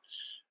enough.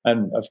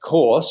 And of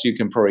course, you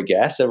can probably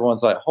guess,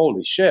 everyone's like,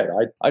 holy shit,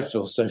 I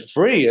feel so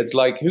free. It's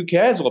like, who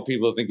cares what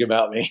people think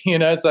about me?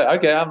 It's like,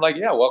 okay, I'm like,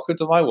 yeah, welcome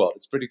to my world.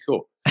 It's pretty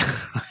cool.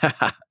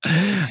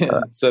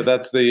 So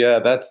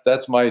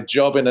that's my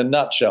job in a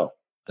nutshell.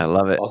 I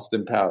love it.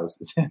 Austin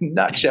Powers.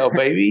 Nutshell,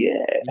 baby.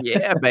 Yeah.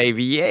 Yeah,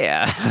 baby.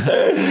 Yeah.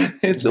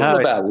 It's all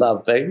about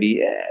love,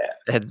 baby. Yeah.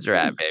 That's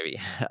right,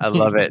 baby. I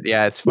love it.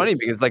 Yeah. It's funny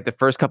because the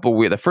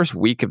first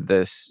week of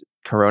this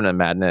Corona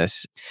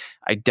madness,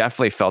 I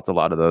definitely felt a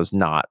lot of those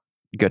not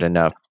good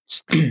enough.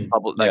 Just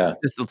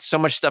so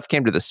much stuff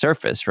came to the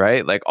surface,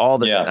 right? Like all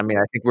this, I mean,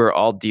 I think we're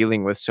all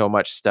dealing with so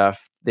much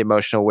stuff, the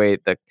emotional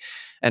weight, the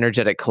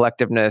energetic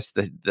collectiveness,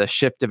 the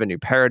shift of a new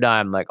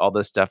paradigm, like all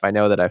this stuff. I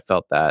know that I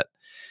felt that.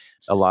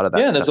 A lot of that.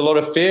 Yeah, there's a lot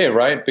of fear,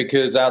 right?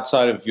 Because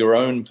outside of your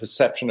own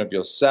perception of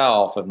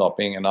yourself of not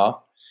being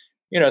enough,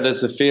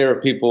 there's the fear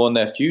of people in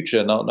their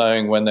future not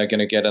knowing when they're going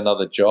to get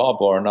another job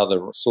or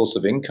another source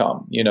of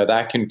income.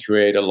 That can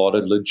create a lot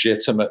of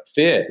legitimate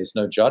fear. There's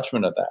no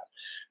judgment of that.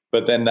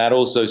 But then that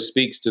also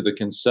speaks to the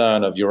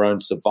concern of your own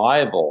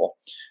survival.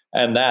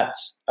 And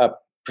that's a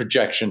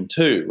projection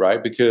too,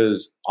 right?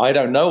 Because I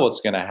don't know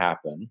what's going to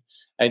happen.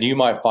 And you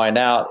might find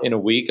out in a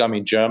week. I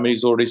mean,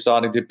 Germany's already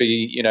starting to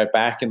be,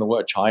 back in the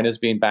work. China's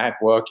been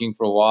back working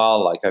for a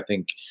while. Like, I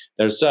think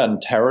there's certain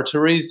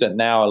territories that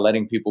now are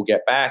letting people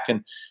get back.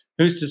 And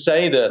who's to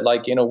say that,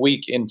 like, in a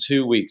week, in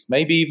 2 weeks,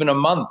 maybe even a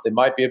month, it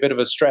might be a bit of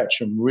a stretch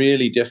and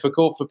really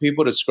difficult for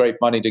people to scrape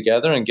money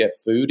together and get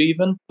food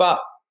even. But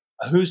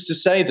who's to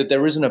say that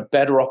there isn't a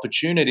better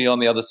opportunity on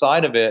the other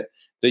side of it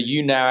that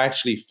you now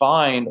actually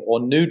find, or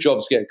new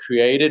jobs get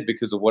created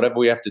because of whatever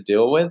we have to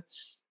deal with,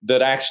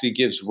 that actually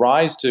gives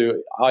rise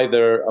to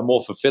either a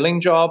more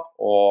fulfilling job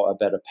or a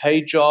better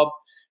paid job.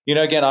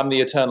 Again, I'm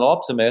the eternal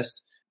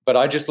optimist, but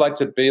I just like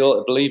to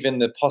believe in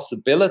the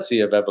possibility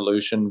of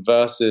evolution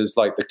versus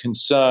like the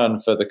concern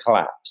for the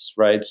collapse,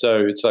 right?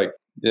 So it's like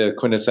the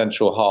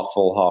quintessential half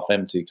full, half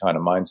empty kind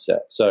of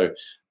mindset. So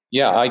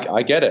yeah,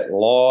 I get it. A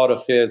lot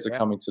of fears are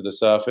coming to the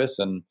surface,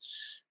 and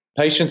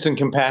patience and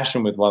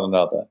compassion with one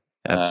another.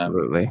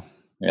 Absolutely.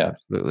 Yeah.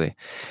 Absolutely.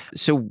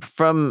 So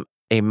from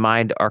a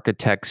mind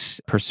architect's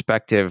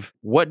perspective,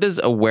 what does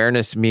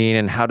awareness mean,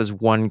 and how does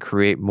one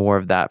create more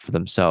of that for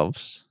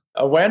themselves?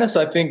 Awareness,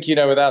 I think,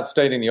 without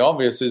stating the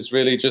obvious, is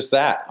really just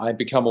that. I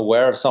become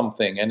aware of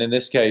something. And in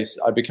this case,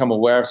 I become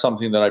aware of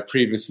something that I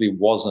previously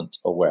wasn't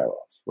aware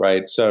of,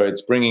 right? So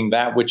it's bringing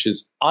that which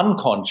is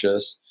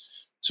unconscious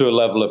to a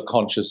level of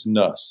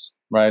consciousness,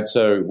 right?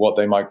 So what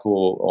they might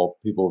call, or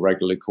people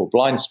regularly call,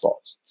 blind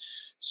spots.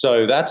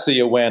 So that's the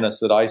awareness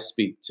that I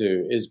speak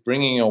to, is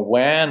bringing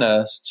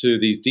awareness to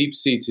these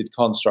deep-seated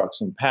constructs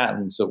and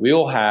patterns that we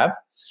all have,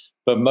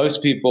 but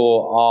most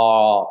people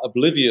are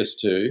oblivious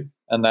to,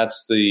 and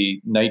that's the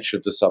nature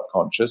of the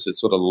subconscious. It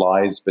sort of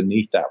lies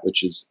beneath that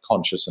which is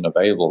conscious and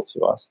available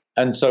to us.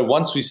 And so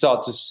once we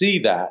start to see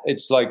that,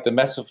 it's like the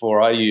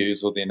metaphor I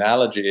use, or the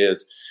analogy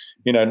is,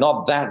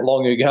 not that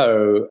long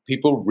ago,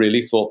 people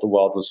really thought the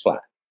world was flat.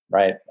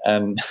 Right.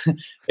 And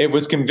it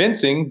was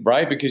convincing,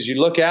 right? Because you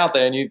look out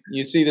there and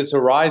you see this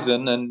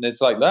horizon, and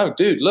it's like, no,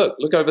 dude,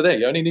 look over there.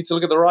 You only need to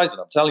look at the horizon.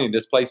 I'm telling you,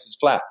 this place is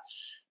flat.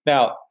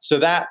 Now, so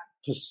that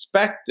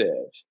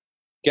perspective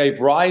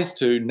gave rise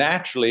to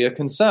naturally a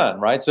concern,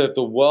 right? So if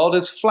the world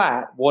is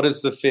flat, what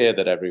is the fear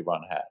that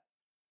everyone had?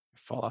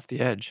 Fall off the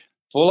edge.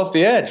 Fall off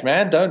the edge,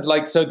 man.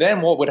 So then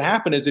what would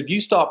happen is, if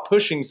you start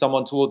pushing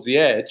someone towards the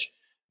edge,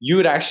 you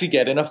would actually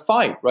get in a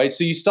fight, right?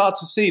 So you start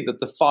to see that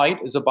the fight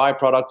is a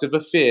byproduct of a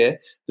fear.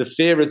 The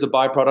fear is a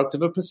byproduct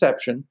of a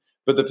perception,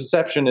 but the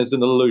perception is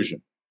an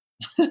illusion.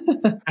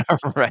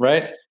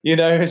 Right?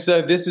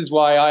 So this is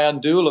why I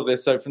undo all of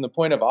this. So from the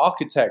point of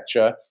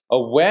architecture,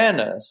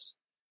 awareness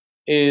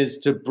is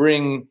to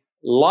bring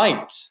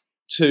light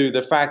to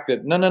the fact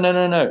that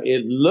no.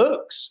 It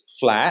looks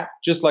flat,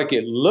 just like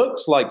it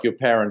looks like your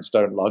parents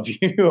don't love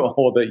you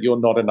or that you're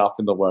not enough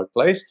in the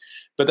workplace.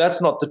 But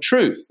that's not the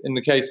truth. In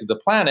the case of the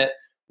planet,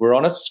 we're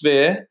on a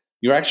sphere.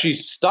 You're actually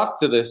stuck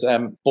to this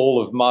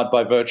ball of mud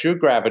by virtue of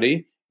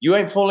gravity. You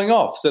ain't falling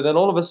off. So then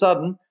all of a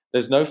sudden,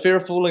 there's no fear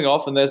of falling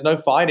off, and there's no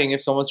fighting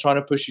if someone's trying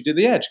to push you to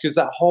the edge, because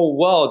that whole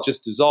world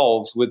just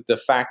dissolves with the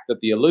fact that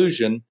the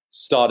illusion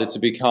started to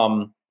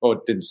become, or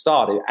it didn't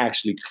start, it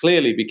actually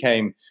clearly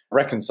became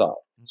reconciled.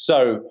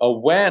 So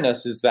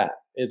awareness is that.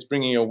 It's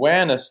bringing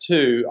awareness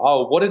to,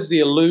 what is the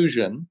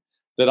illusion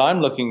that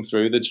I'm looking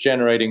through that's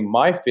generating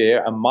my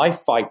fear and my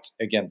fight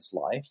against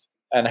life?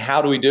 And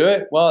how do we do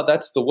it? Well,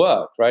 that's the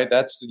work, right?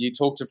 You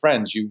talk to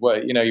friends, you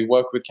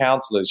work with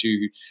counselors,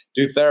 you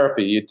do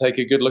therapy, you take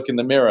a good look in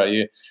the mirror,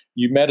 you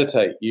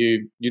meditate,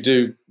 you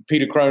do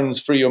Peter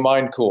Crone's Free Your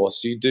Mind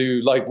course, you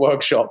do like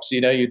workshops,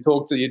 you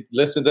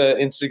listen to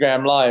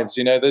Instagram lives,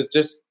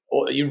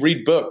 or you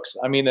read books.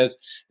 I mean,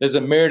 there's a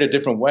myriad of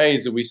different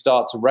ways that we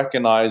start to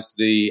recognize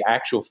the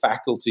actual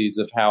faculties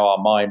of how our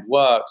mind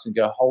works and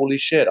go, holy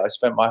shit, I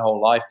spent my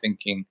whole life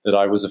thinking that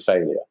I was a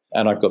failure.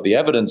 And I've got the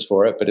evidence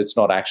for it, but it's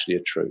not actually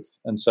a truth.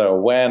 And so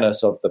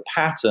awareness of the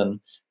pattern,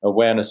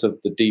 awareness of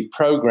the deep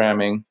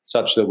programming,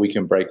 such that we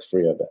can break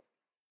free of it.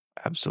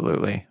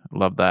 Absolutely.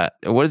 Love that.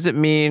 What does it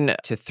mean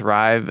to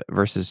thrive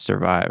versus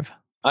survive?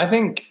 I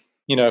think,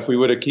 if we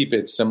were to keep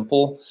it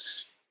simple,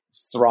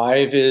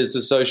 thrive is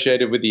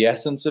associated with the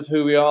essence of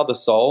who we are, the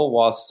soul,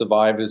 whilst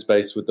survive is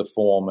based with the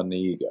form and the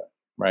ego,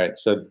 right?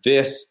 So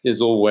this is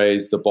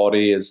always, the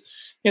body is,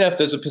 if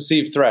there's a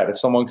perceived threat, if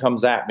someone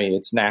comes at me,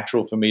 it's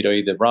natural for me to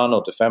either run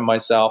or defend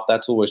myself.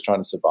 That's always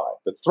trying to survive.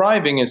 But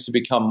thriving is to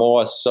become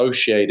more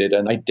associated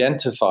and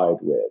identified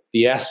with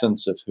the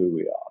essence of who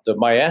we are, that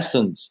my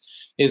essence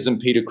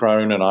isn't Peter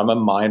Crone and I'm a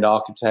mind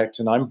architect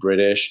and I'm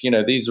British.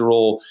 These are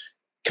all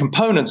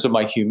components of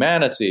my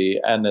humanity,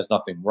 and there's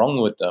nothing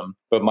wrong with them.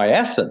 But my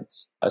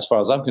essence, as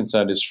far as I'm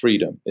concerned, is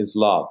freedom, is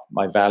love.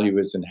 My value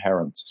is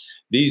inherent.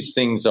 These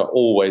things are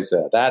always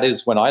there. That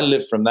is when I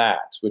live from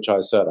that, which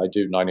I said I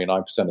do 99%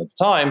 of the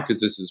time because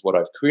this is what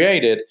I've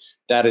created.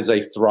 That is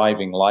a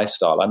thriving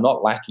lifestyle. I'm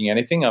not lacking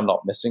anything. I'm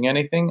not missing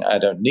anything. I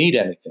don't need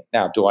anything.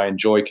 Now, do I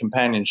enjoy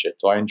companionship?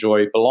 Do I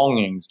enjoy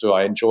belongings? Do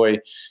I enjoy,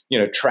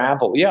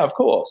 travel? Yeah, of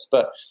course.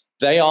 But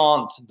they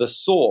aren't the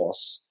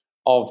source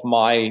of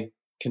my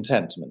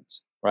contentment,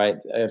 right?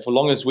 For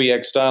long as we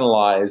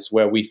externalize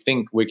where we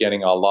think we're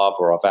getting our love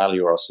or our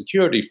value or our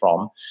security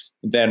from,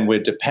 then we're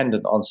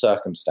dependent on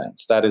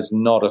circumstance. That is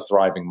not a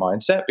thriving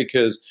mindset,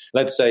 because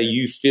let's say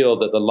you feel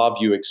that the love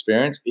you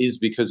experience is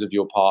because of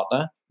your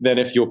partner. Then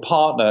if your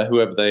partner,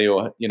 whoever they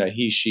or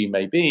he, she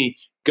may be,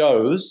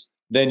 goes,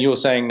 then you're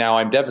saying, now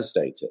I'm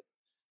devastated.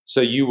 So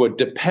you were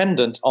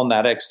dependent on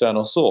that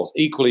external source.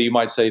 Equally, you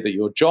might say that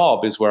your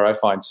job is where I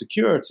find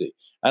security.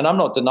 And I'm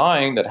not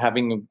denying that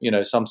having,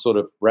 some sort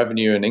of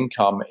revenue and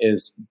income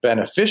is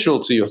beneficial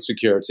to your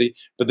security,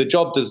 but the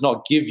job does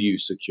not give you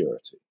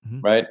security,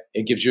 right?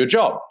 It gives you a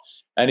job.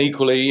 And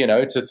equally,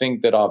 to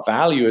think that our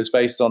value is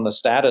based on the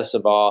status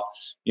of our,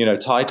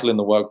 title in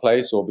the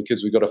workplace, or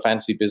because we've got a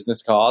fancy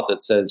business card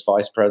that says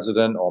vice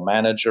president or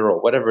manager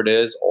or whatever it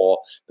is, or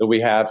that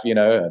we have,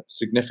 a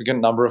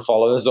significant number of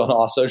followers on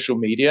our social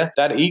media,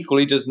 that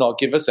equally does not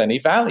give us any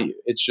value.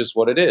 It's just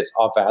what it is.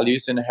 Our value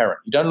is inherent.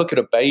 You don't look at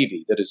a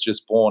baby that is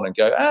just born and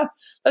go,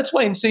 let's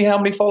wait and see how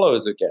many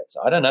followers it gets.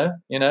 I don't know.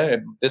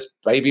 This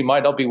baby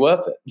might not be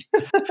worth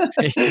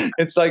it.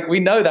 It's like, we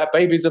know that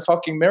baby's a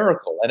fucking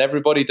miracle and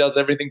everybody does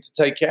everything to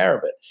take care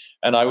of it.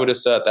 And I would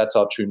assert that's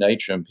our true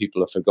nature, and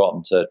people have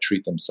forgotten to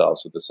treat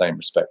themselves with the same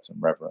respect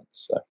and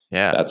reverence. So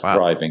that's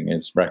thriving,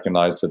 is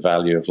recognize the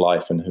value of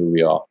life and who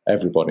we are,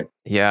 everybody.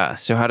 Yeah.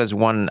 So how does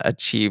one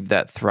achieve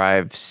that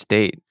thrive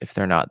state if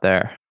they're not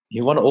there?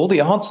 You want all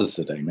the answers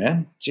today,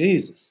 man.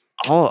 Jesus.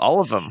 All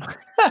of them.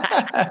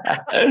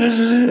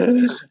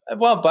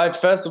 Well, by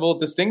first of all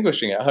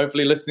distinguishing it,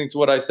 hopefully listening to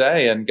what I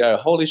say and go,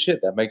 holy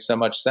shit, that makes so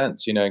much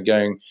sense,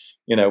 going,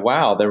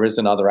 wow, there is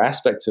another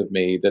aspect of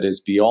me that is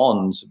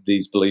beyond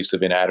these beliefs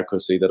of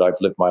inadequacy that I've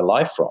lived my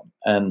life from.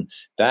 And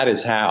that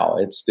is how.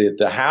 It's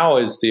the how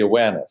is the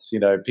awareness.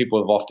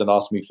 People have often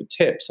asked me for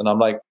tips, and I'm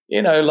like,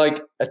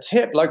 like a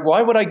tip, like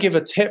why would I give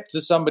a tip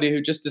to somebody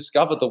who just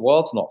discovered the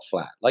world's not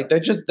flat? Like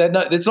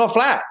it's not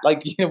flat.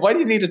 Like, why do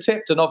you need a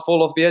tip to not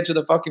fall off the edge of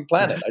the fucking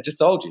planet? I just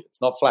told you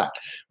it's not flat,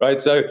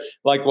 right? So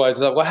likewise,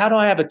 well, how do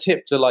I have a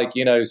tip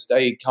to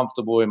stay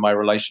comfortable in my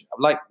relationship?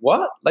 I'm like,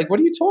 what? Like, what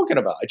are you talking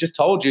about? I just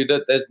told you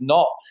that there's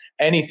not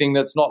anything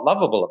that's not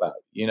lovable about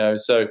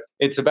it, So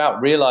it's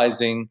about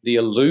realizing the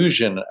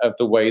illusion of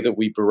the way that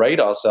we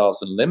berate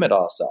ourselves and limit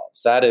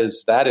ourselves. That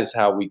is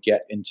how we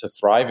get into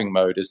thriving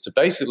mode, is to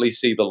basically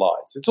see the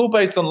lies. It's all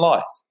based on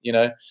lies,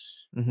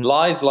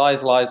 Lies,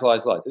 lies, lies,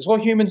 lies, lies. It's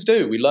what humans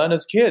do. We learn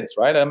as kids,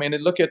 right? I mean,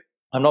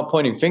 I'm not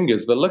pointing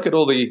fingers, but look at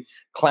all the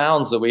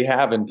clowns that we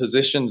have in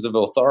positions of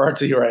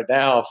authority right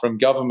now, from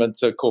government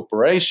to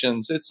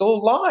corporations. It's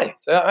all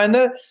lies.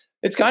 And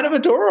it's kind of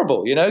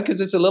adorable,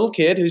 because it's a little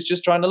kid who's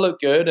just trying to look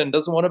good and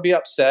doesn't want to be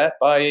upset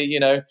by,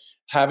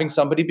 having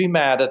somebody be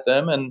mad at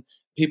them. And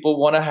people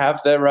want to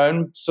have their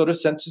own sort of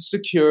sense of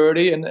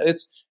security. And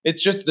it's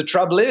just, the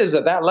trouble is,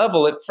 at that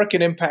level, it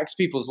freaking impacts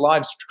people's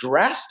lives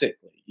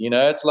drastically.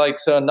 It's like,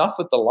 so enough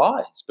with the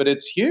lies, but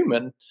it's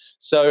human.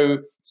 So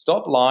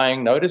stop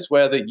lying. Notice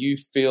where that you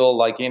feel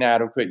like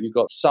inadequate. You've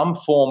got some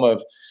form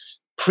of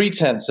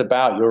pretense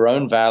about your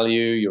own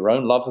value, your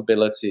own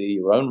lovability,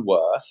 your own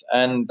worth.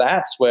 And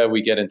that's where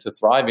we get into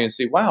thriving and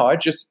see, wow,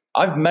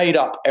 I've made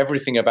up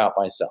everything about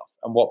myself.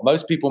 And what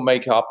most people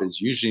make up is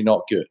usually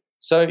not good.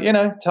 So,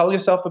 tell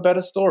yourself a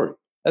better story.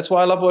 That's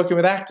why I love working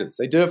with actors.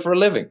 They do it for a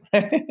living.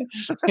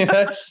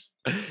 You're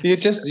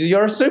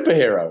a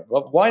superhero.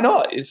 Well, why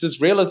not? It's as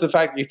real as the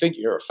fact you think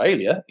you're a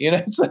failure.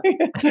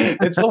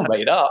 It's all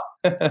made up.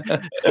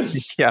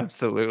 Yeah,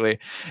 absolutely.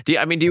 Do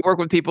you work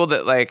with people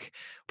that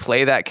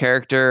play that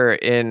character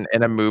in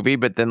a movie,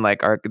 but then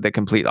are the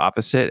complete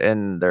opposite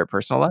in their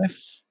personal life?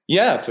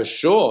 Yeah, for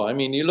sure. I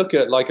mean, you look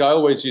at, I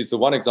always use the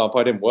one example.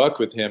 I didn't work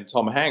with him,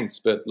 Tom Hanks,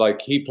 but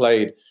he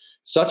played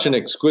such an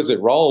exquisite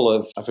role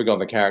of, I forgot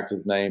the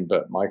character's name,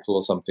 but Michael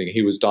or something.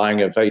 He was dying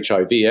of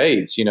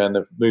HIV/AIDS, in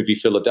the movie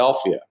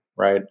Philadelphia,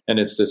 right? And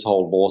it's this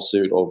whole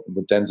lawsuit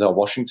with Denzel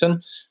Washington.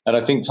 And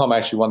I think Tom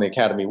actually won the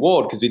Academy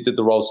Award because he did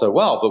the role so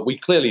well. But we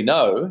clearly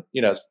know,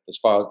 as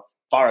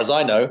far as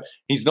I know,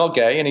 he's not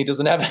gay and he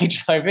doesn't have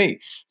HIV.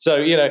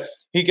 So,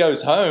 he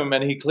goes home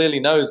and he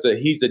clearly knows that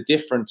he's a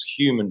different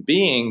human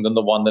being than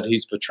the one that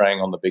he's portraying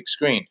on the big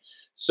screen.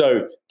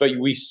 So, but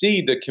we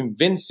see the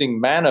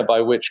convincing manner by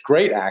which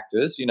great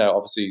actors,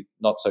 obviously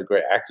not so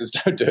great actors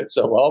don't do it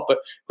so well, but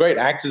great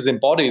actors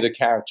embody the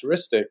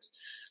characteristics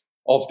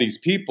of these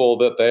people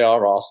that they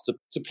are asked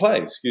to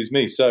play,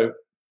 So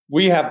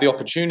we have the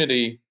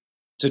opportunity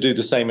to do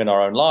the same in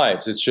our own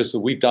lives. It's just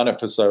that we've done it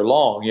for so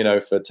long,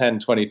 for 10,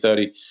 20,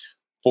 30,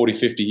 40,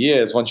 50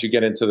 years, once you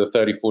get into the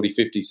 30, 40,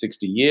 50,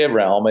 60-year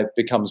realm, it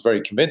becomes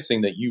very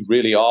convincing that you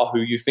really are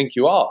who you think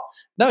you are.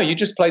 No, you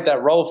just played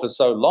that role for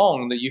so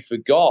long that you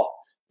forgot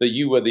that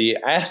you were the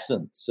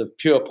essence of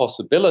pure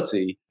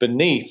possibility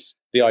beneath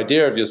the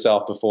idea of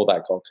yourself before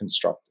that got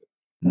constructed.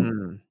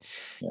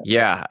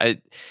 Yeah,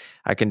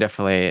 I can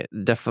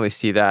definitely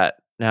see that.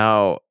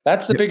 Now,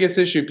 that's the biggest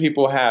issue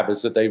people have,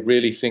 is that they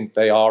really think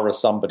they are a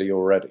somebody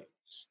already.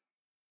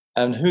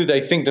 And who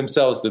they think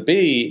themselves to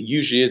be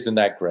usually isn't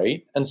that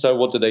great. And so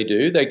what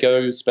do? They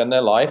go spend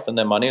their life and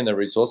their money and their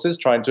resources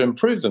trying to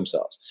improve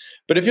themselves.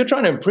 But if you're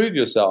trying to improve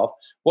yourself,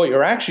 what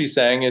you're actually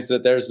saying is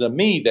that there's a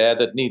me there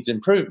that needs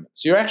improvement.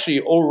 So you're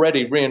actually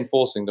already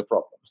reinforcing the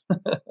problem.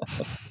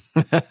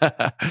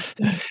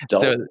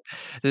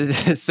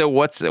 So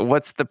what's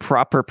the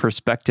proper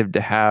perspective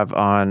to have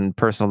on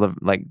personal,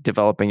 like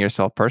developing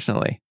yourself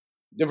personally?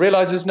 You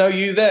realize there's no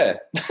you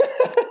there.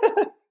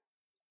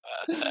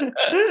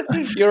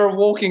 You're a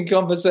walking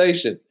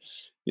conversation.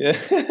 Yeah.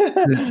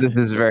 This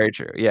is very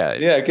true. Yeah.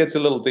 Yeah, it gets a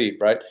little deep,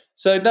 right?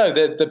 So no,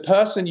 the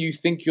person you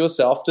think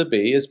yourself to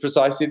be is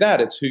precisely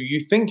that. It's who you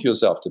think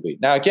yourself to be.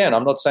 Now, again,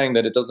 I'm not saying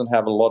that it doesn't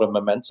have a lot of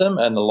momentum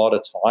and a lot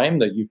of time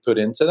that you've put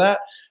into that.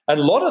 And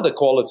a lot of the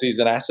qualities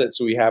and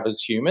assets we have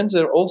as humans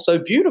are also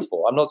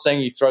beautiful. I'm not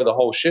saying you throw the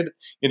whole shit,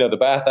 the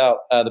bath out,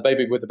 the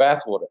baby with the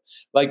bathwater.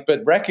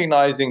 But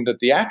recognizing that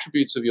the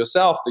attributes of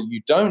yourself that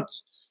you don't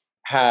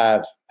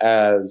have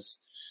as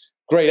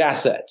great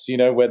assets,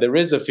 where there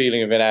is a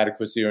feeling of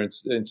inadequacy or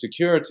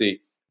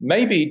insecurity,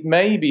 maybe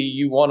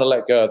you want to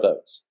let go of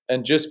those.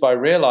 And just by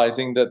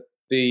realizing that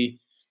the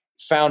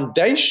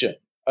foundation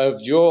of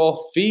your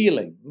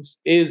feelings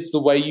is the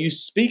way you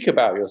speak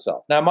about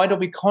yourself. Now, it might not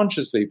be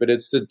consciously, but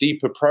it's the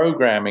deeper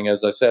programming,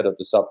 as I said, of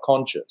the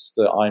subconscious,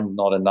 that I'm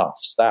not enough.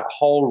 That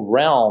whole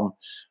realm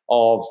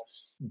of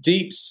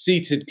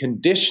deep-seated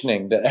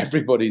conditioning that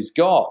everybody's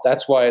got.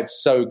 That's why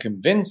it's so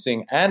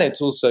convincing, and it's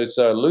also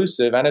so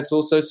elusive, and it's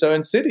also so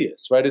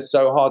insidious, right? It's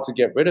so hard to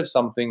get rid of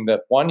something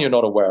that, one, you're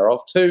not aware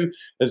of, two,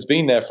 has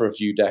been there for a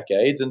few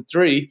decades, and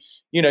three,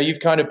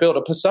 you've kind of built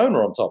a persona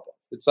on top of.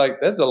 It's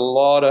like there's a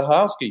lot of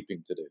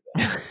housekeeping to do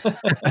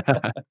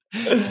there.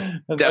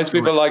 And most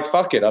people are like,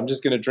 fuck it, I'm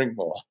just going to drink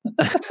more.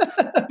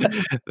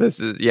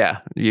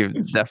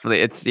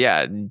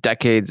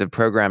 Decades of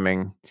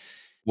programming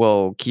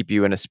will keep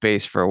you in a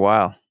space for a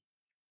while.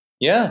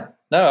 Yeah.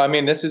 No, I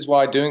mean, this is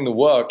why doing the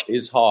work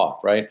is hard,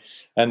 right?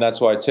 And that's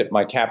why I tip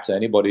my cap to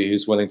anybody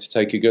who's willing to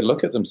take a good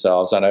look at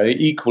themselves. And I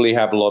equally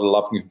have a lot of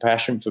love and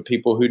compassion for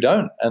people who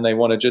don't, and they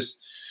want to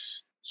just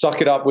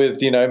suck it up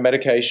with,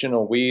 medication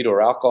or weed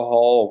or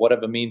alcohol or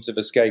whatever means of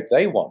escape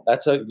they want. I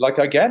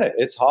get it.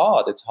 It's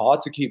hard. It's hard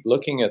to keep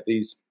looking at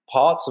these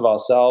parts of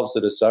ourselves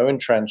that are so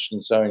entrenched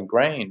and so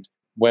ingrained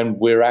when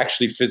we're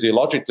actually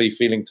physiologically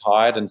feeling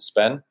tired and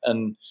spent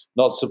and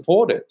not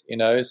supported,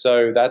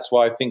 So that's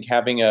why I think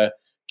having a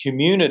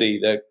community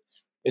that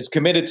is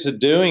committed to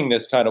doing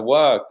this kind of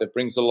work that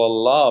brings a lot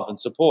of love and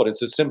support.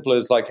 It's as simple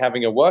as like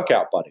having a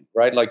workout buddy,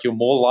 right? Like you're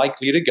more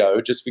likely to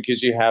go just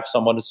because you have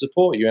someone to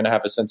support you and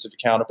have a sense of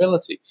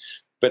accountability.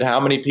 But how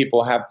many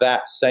people have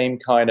that same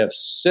kind of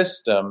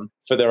system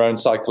for their own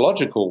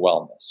psychological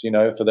wellness,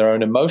 for their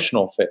own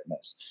emotional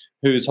fitness?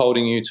 Who's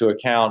holding you to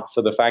account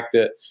for the fact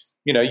that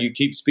you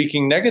keep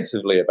speaking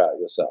negatively about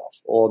yourself,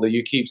 or that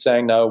you keep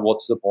saying, no,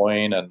 what's the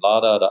point, and la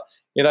da da.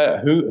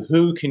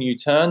 Who can you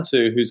turn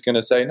to who's going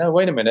to say, no,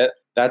 wait a minute,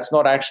 that's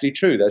not actually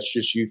true. That's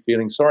just you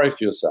feeling sorry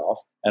for yourself.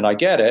 And I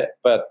get it,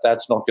 but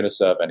that's not going to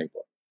serve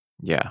anybody.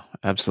 Yeah,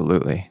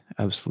 absolutely.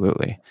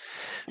 Absolutely.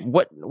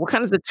 What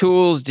kinds of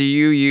tools do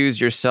you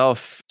use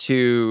yourself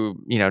to,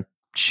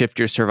 shift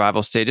your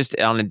survival state just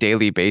on a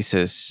daily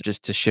basis,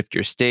 just to shift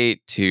your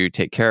state, to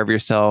take care of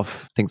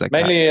yourself, things like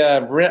Mainly,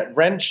 that? Mainly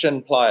wrench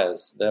and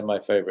pliers. They're my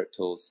favorite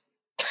tools.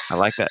 I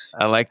like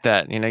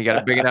that. You got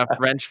a big enough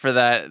wrench for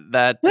that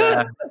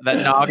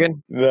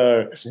noggin?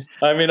 No.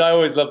 I mean, I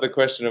always love the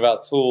question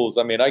about tools.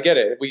 I mean, I get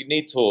it. We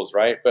need tools,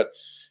 right? But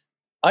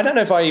I don't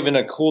know if I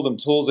even call them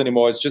tools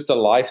anymore. It's just a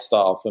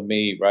lifestyle for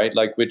me, right?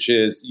 Which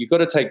is, you got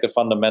to take the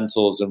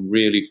fundamentals and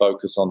really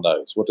focus on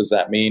those. What does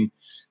that mean?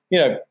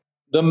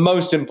 The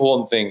most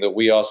important thing that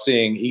we are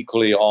seeing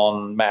equally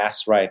en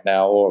masse right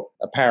now, or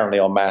apparently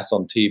en masse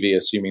on TV,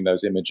 assuming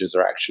those images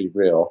are actually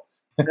real,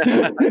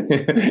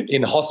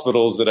 in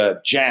hospitals that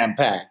are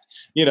jam-packed,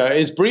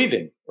 is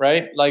breathing,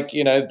 right?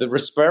 The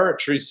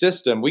respiratory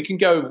system, we can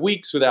go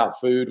weeks without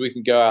food, we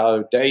can go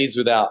out days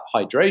without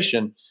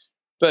hydration,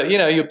 but,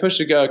 you're pushed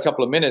to go a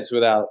couple of minutes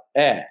without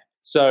air.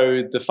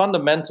 So the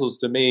fundamentals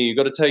to me, you've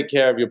got to take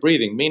care of your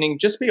breathing, meaning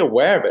just be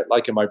aware of it.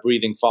 Like, am I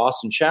breathing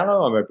fast and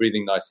shallow? Am I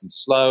breathing nice and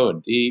slow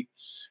and deep?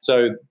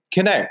 So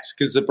connect,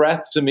 because the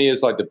breath to me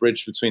is like the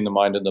bridge between the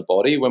mind and the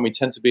body. When we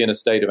tend to be in a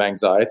state of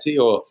anxiety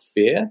or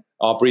fear,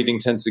 our breathing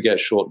tends to get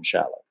short and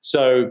shallow.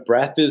 So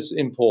breath is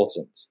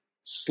important.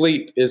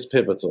 Sleep is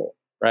pivotal,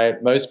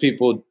 right? Most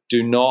people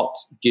do not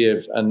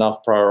give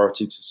enough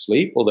priority to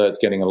sleep, although it's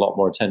getting a lot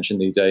more attention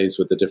these days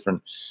with the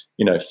different,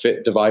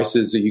 fit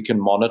devices that you can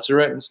monitor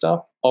it and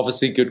stuff.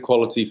 Obviously, good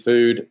quality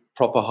food,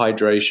 proper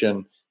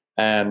hydration,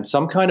 and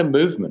some kind of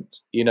movement.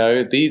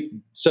 These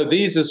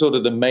are sort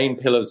of the main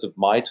pillars of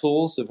my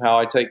tools of how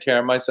I take care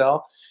of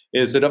myself.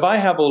 Is that if I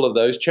have all of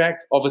those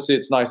checked, obviously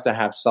it's nice to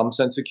have some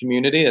sense of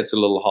community. It's a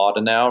little harder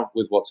now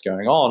with what's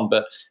going on,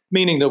 but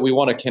meaning that we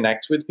want to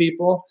connect with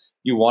people.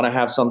 You want to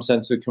have some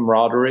sense of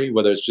camaraderie,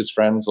 whether it's just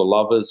friends or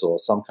lovers or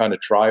some kind of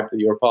tribe that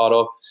you're a part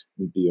of,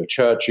 maybe your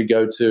church you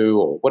go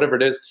to or whatever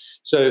it is.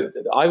 So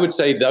I would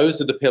say those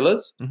are the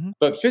pillars. Mm-hmm.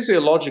 But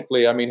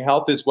physiologically, I mean,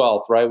 health is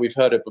wealth, right? We've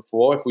heard it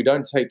before. If we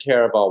don't take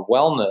care of our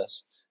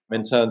wellness,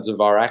 in terms of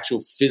our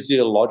actual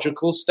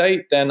physiological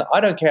state, then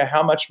I don't care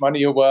how much money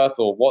you're worth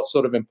or what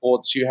sort of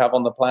importance you have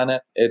on the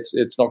planet.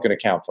 It's not going to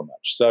count for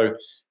much. So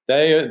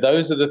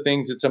those are the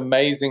things. It's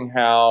amazing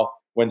how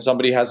when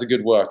somebody has a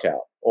good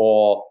workout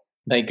or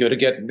they go to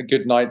get a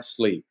good night's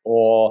sleep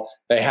or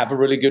they have a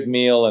really good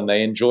meal and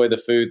they enjoy the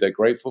food, they're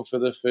grateful for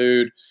the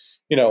food,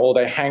 or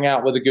they hang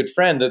out with a good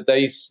friend, that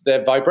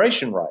their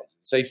vibration rises.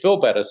 They feel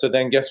better. So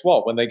then guess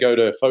what? When they go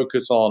to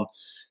focus on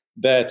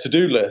their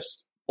to-do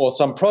list or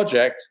some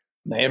project,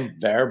 they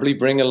invariably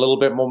bring a little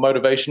bit more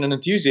motivation and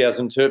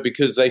enthusiasm to it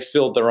because they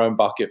filled their own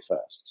bucket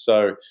first.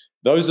 So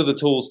those are the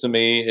tools to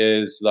me,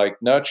 is like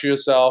nurture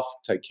yourself,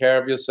 take care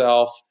of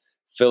yourself,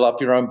 fill up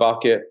your own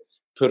bucket,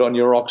 put on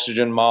your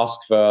oxygen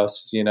mask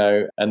first,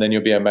 and then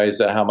you'll be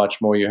amazed at how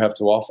much more you have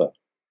to offer.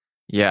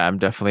 Yeah, I'm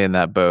definitely in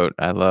that boat.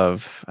 I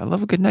love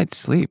a good night's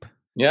sleep.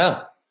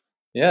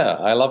 Yeah,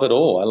 I love it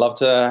all. I love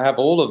to have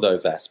all of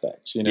those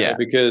aspects,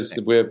 because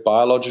we're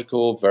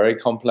biological, very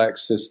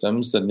complex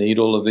systems that need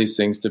all of these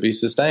things to be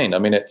sustained. I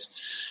mean,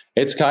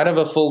 it's kind of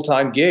a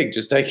full-time gig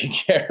just taking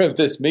care of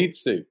this meat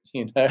suit,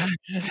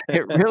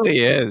 It really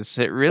is.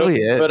 It really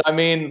is. But I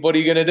mean, what are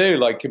you going to do?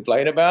 Like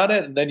complain about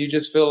it? And then you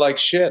just feel like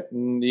shit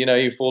and,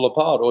 you fall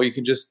apart, or you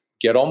can just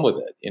get on with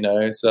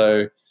it,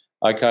 So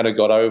I kind of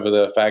got over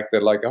the fact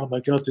that like, oh my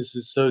God, this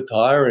is so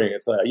tiring.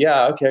 It's like,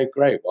 yeah, okay,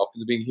 great. Welcome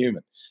to being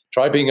human.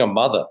 Try being a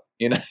mother.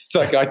 It's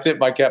like I tip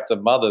my cap to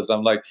mothers.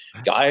 I'm like,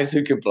 guys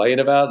who complain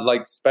about,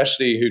 like,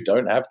 especially who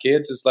don't have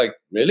kids, it's like,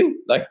 really?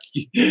 Like,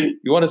 you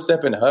want to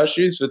step in her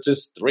shoes for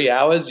just 3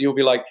 hours? You'll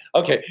be like,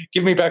 okay,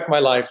 give me back my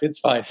life. It's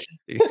fine.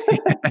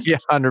 Yeah,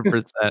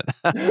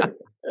 100%.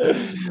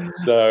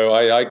 So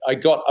I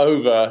got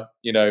over,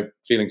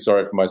 feeling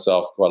sorry for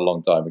myself quite a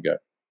long time ago.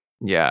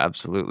 Yeah,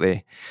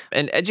 absolutely.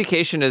 And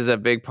education is a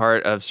big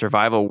part of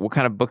survival.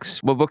 What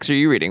books are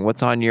you reading?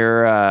 What's on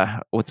your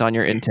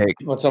intake?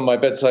 What's on my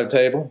bedside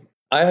table?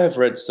 I have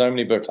read so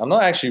many books. I'm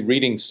not actually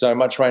reading so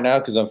much right now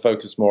because I'm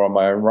focused more on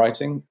my own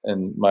writing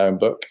and my own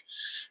book.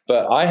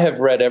 But I have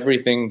read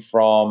everything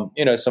from,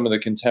 some of the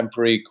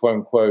contemporary, quote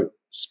unquote,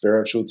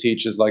 spiritual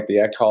teachers like the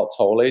Eckhart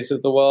Tolles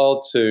of the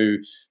world, to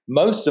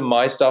most of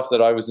my stuff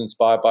that I was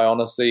inspired by,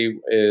 honestly,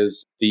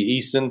 is the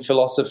Eastern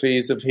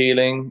philosophies of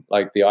healing.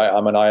 Like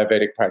I'm an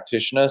Ayurvedic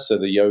practitioner, so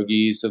the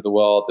yogis of the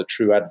world, the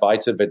true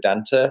Advaita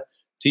Vedanta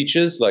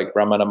teachers like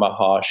Ramana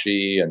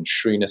Maharshi and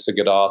Sri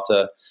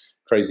Nisargadatta,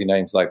 crazy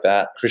names like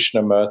that,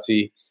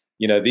 Krishnamurti.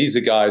 These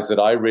are guys that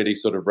I really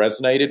sort of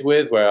resonated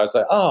with, where I was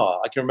like,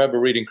 I can remember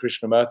reading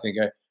Krishnamurti and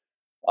going,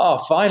 oh,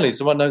 finally,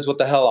 someone knows what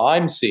the hell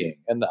I'm seeing.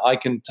 And I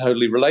can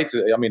totally relate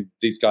to it. I mean,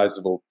 these guys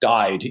have all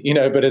died,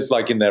 but it's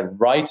like in their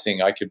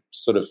writing, I could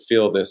sort of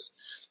feel this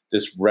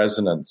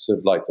resonance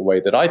of like the way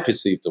that I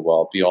perceive the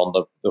world beyond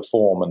the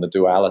form and the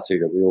duality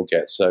that we all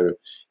get so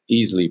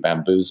easily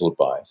bamboozled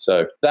by.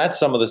 So that's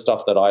some of the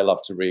stuff that I love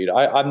to read.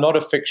 I'm not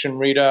a fiction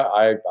reader.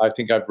 I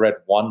think I've read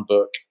one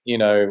book,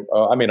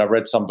 I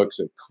read some books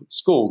at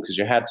school because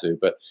you had to,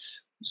 but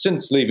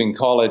since leaving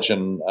college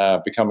and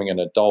becoming an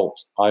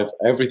adult,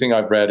 everything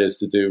I've read is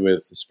to do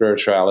with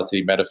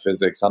spirituality,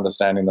 metaphysics,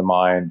 understanding the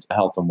mind,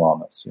 health and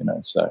wellness,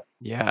 so.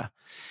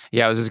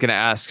 Yeah, I was just going to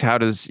ask, how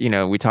does,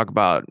 we talk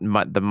about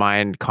the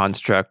mind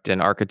construct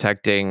and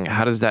architecting,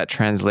 how does that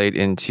translate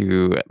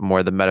into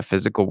more the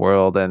metaphysical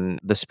world and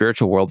the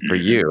spiritual world for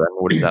you? And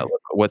what does that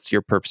look? What's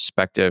your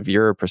perspective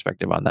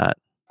on that?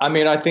 I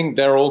mean, I think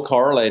they're all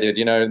correlated,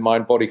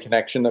 mind-body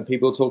connection that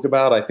people talk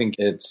about. I think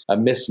it's a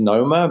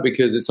misnomer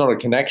because it's not a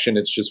connection.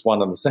 It's just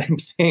one and the same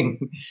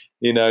thing,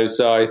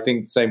 So I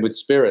think same with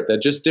spirit. They're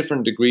just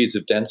different degrees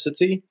of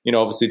density.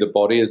 Obviously the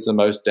body is the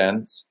most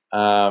dense.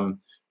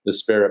 The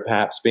spirit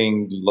perhaps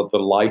being the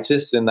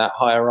lightest in that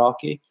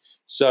hierarchy.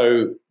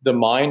 So the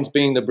mind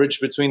being the bridge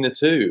between the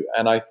two.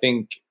 And I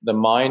think the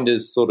mind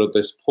is sort of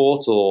this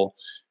portal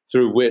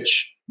through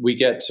which we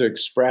get to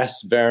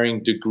express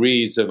varying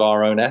degrees of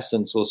our own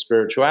essence or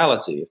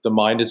spirituality. If the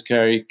mind is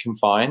very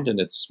confined and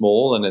it's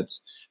small and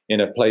it's in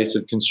a place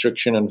of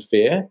constriction and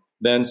fear,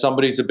 then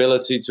somebody's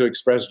ability to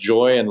express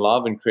joy and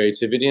love and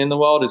creativity in the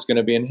world is going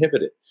to be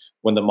inhibited.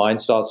 When the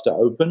mind starts to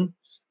open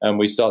and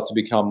we start to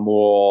become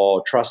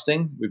more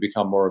trusting, we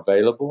become more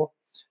available,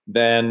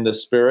 then the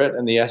spirit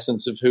and the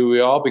essence of who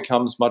we are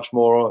becomes much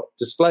more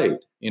displayed,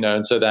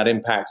 and so that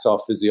impacts our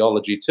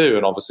physiology too,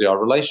 and obviously our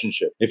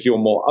relationship. If you're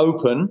more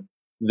open,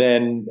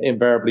 then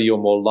invariably you're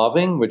more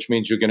loving, which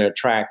means you're going to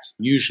attract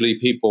usually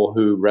people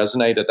who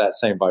resonate at that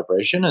same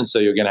vibration. And so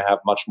you're going to have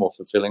much more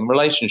fulfilling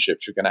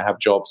relationships. You're going to have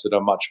jobs that are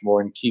much more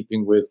in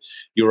keeping with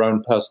your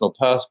own personal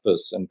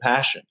purpose and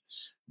passion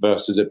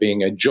versus it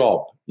being a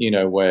job,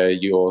 where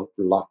you're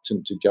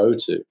reluctant to go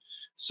to.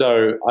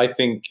 So I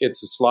think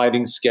it's a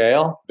sliding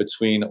scale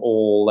between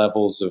all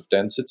levels of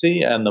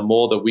density. And the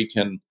more that we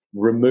can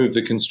remove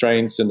the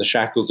constraints and the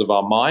shackles of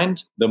our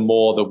mind, the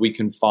more that we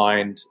can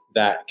find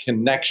that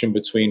connection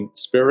between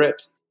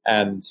spirit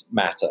and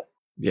matter.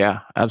 Yeah,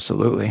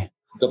 absolutely.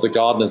 Got the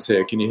gardeners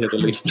here. Can you hear the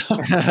leaf?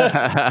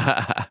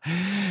 I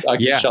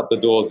can shut the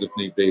doors if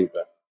need be,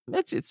 but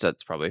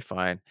it's probably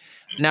fine.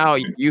 Now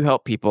you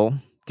help people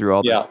through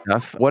all this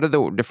stuff. What are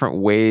the different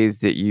ways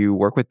that you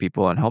work with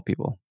people and help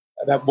people?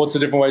 What's the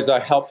different ways I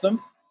help them?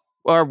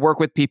 Or work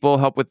with people,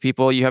 help with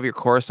people. You have your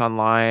course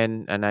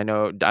online, and I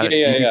know. Do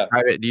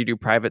you do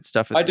private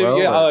stuff as well? I do.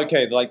 Yeah.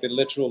 Okay. Like the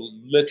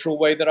literal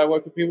way that I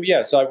work with people.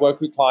 Yeah. So I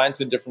work with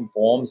clients in different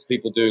forms.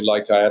 People do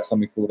I have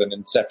something called an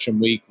Inception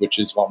Week, which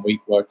is 1 week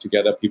work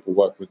together. People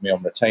work with me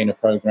on retainer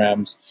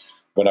programs.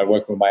 When I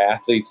work with my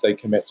athletes, they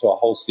commit to a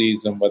whole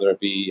season, whether it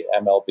be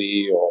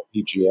MLB or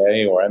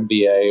PGA or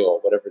NBA or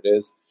whatever it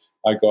is.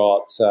 I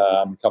got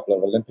a couple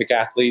of Olympic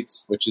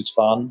athletes, which is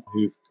fun,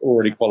 who've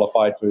already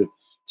qualified for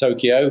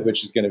Tokyo,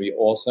 which is going to be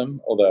awesome,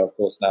 although, of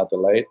course, now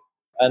delayed.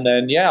 And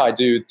then, I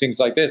do things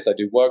like this. I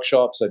do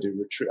workshops. I do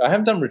retreat. I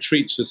haven't done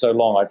retreats for so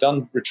long. I've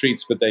done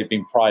retreats, but they've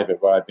been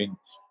private, where I've been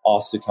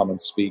asked to come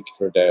and speak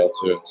for a day or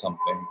two at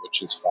something,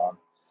 which is fun.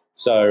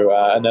 So,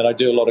 and then I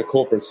do a lot of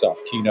corporate stuff,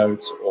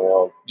 keynotes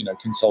or,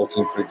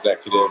 consulting for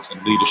executives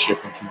and leadership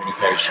and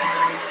communication.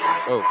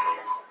 Oh,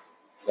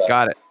 so.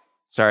 Got it.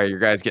 Sorry, your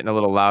guy's getting a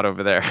little loud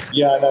over there.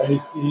 Yeah, no, he's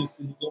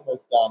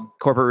almost done.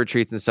 Corporate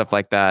retreats and stuff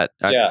like that.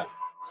 Yeah.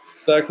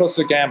 So across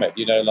the gamut,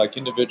 like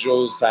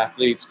individuals,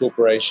 athletes,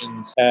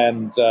 corporations,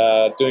 and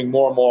doing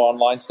more and more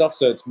online stuff.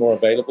 So it's more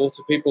available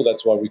to people.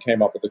 That's why we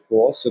came up with the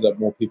course, so that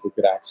more people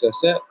could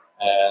access it.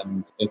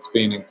 And it's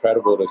been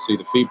incredible to see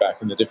the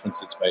feedback and the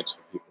difference it's made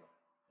for people.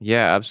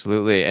 Yeah,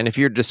 absolutely. And if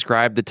you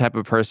describe the type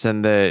of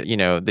person that,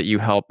 that you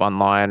help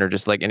online, or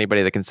just like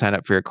anybody that can sign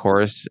up for your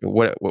course,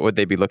 what would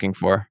they be looking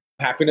for?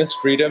 Happiness,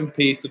 freedom,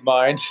 peace of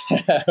mind,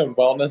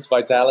 wellness,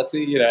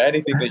 vitality,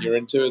 anything that you're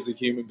into as a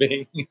human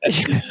being.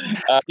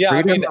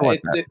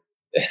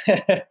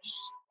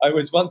 I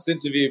was once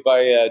interviewed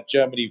by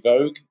Germany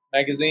Vogue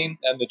magazine,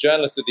 and the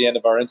journalist at the end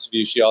of our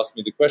interview, she asked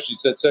me the question. She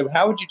said, "So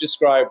how would you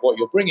describe what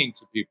you're bringing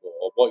to people,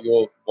 or what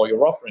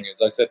your offering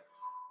is?" I said,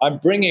 "I'm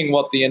bringing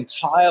what the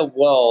entire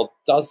world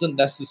doesn't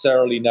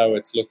necessarily know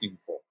it's looking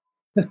for."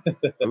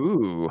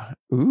 Ooh.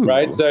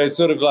 Right. So it's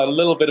sort of like a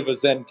little bit of a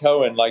Zen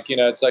koan.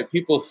 It's like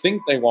people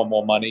think they want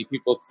more money.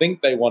 People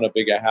think they want a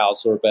bigger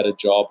house or a better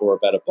job or a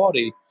better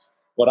body.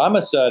 What I'm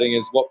asserting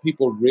is what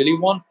people really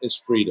want is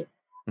freedom.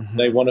 Mm-hmm.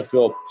 They want to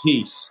feel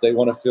peace. They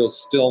want to feel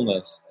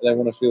stillness. They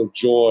want to feel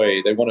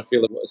joy. They want to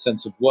feel a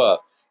sense of worth.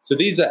 So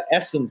these are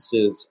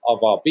essences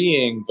of our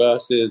being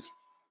versus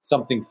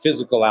something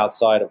physical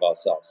outside of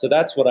ourselves. So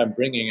that's what I'm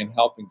bringing and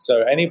helping.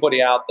 So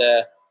anybody out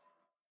there,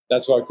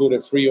 that's why I called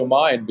it Free Your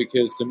Mind,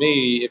 because to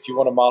me, if you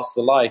want to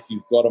master life,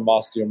 you've got to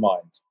master your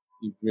mind.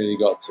 You've really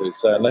got to.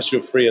 So unless you're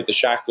free of the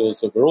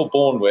shackles that we're all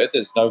born with,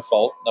 there's no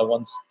fault, no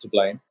one's to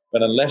blame.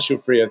 But unless you're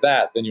free of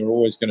that, then you're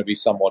always going to be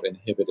somewhat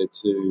inhibited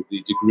to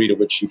the degree to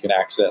which you can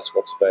access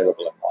what's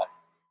available in life.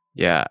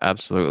 Yeah,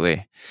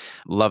 absolutely.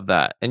 Love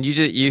that. And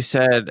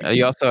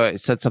you also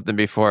said something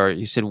before.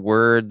 You said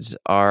words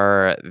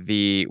are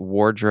the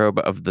wardrobe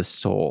of the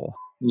soul.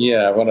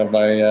 Yeah, one of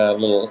my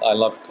I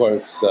love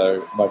quotes.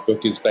 So my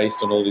book is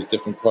based on all these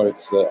different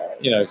quotes that,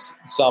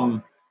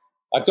 some,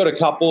 I've got a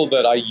couple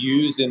that I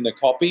use in the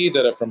copy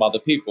that are from other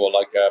people,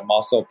 like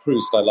Marcel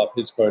Proust. I love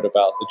his quote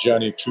about the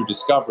journey of true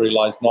discovery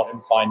lies not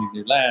in finding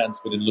new lands,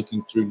 but in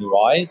looking through new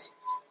eyes.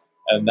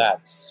 And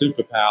that's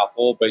super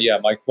powerful. But yeah,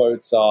 my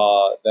quotes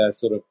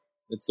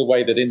it's the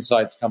way that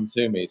insights come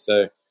to me.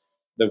 So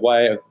the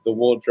way of the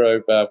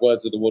wardrobe,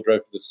 words of the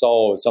wardrobe for the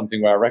soul is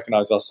something where I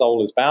recognize our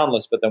soul is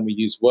boundless, but then we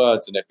use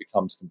words and it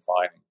becomes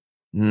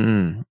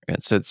confining.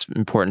 So it's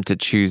important to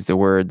choose the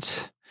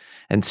words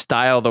and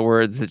style the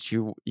words that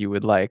you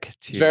would like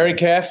to. Very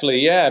carefully,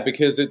 yeah,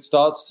 because it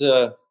starts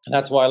to,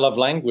 that's why I love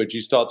language.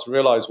 You start to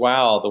realize,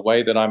 wow, the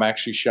way that I'm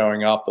actually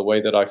showing up, the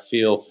way that I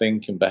feel,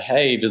 think, and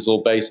behave is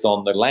all based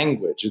on the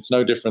language. It's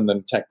no different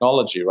than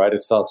technology, right?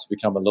 It starts to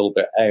become a little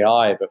bit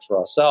AI, but for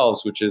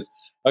ourselves, which is,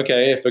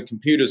 okay, if a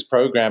computer's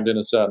programmed in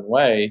a certain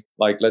way,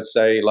 like let's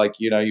say,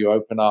 you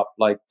open up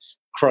like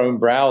Crone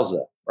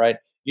browser, right?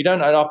 You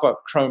don't open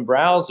up Crone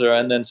browser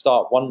and then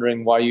start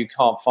wondering why you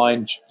can't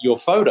find your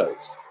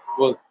photos.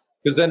 Well,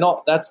 because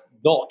that's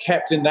not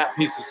kept in that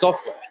piece of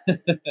software.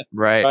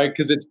 Right.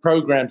 Because it's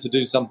programmed to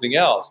do something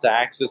else, to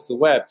access the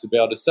web, to be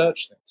able to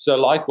search things. So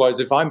likewise,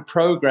 if I'm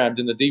programmed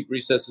in the deep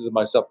recesses of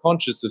my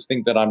subconscious to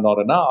think that I'm not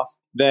enough,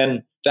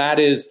 then that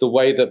is the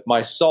way that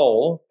my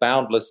soul,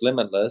 boundless,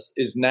 limitless,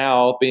 is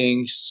now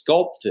being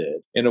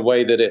sculpted in a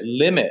way that it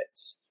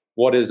limits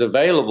what is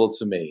available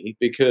to me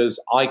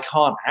because I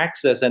can't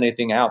access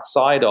anything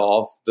outside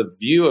of the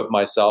view of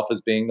myself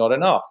as being not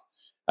enough.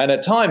 And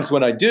at times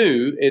when I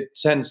do, it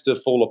tends to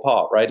fall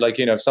apart, right? Like,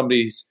 if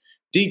somebody's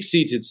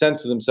deep-seated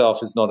sense of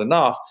themselves is not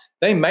enough,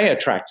 they may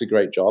attract a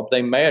great job,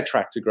 they may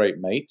attract a great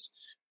mate,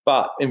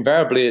 but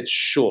invariably it's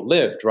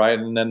short-lived, right?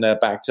 And then they're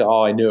back to,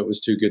 I knew it was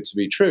too good to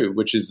be true,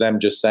 which is them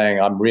just saying,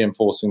 I'm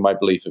reinforcing my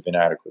belief of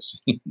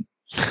inadequacy.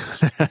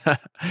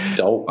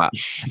 Dope. Wow.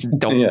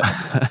 Dope.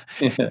 Yeah.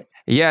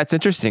 Yeah, it's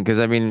interesting because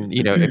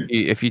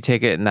if you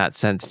take it in that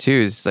sense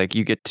too, it's like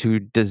you get to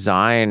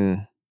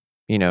design,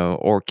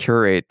 or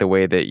curate the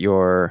way that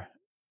you're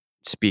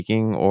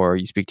speaking or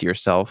you speak to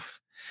yourself.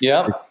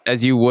 Yeah.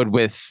 As you would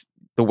with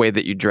the way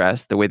that you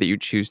dress, the way that you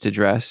choose to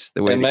dress,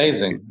 the way.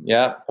 Amazing.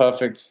 Yeah.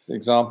 Perfect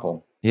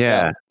example.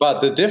 Yeah. But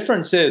the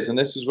difference is, and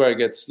this is where it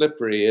gets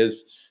slippery,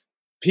 is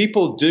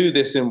people do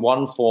this in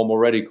one form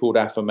already called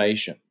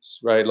affirmations,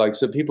 right? Like,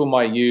 so people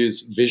might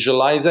use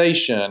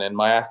visualization in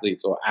my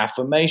athletes, or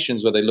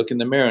affirmations where they look in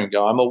the mirror and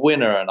go, I'm a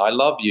winner and I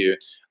love you.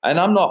 And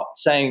I'm not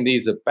saying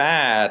these are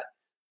bad,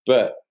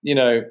 but,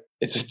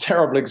 it's a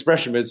terrible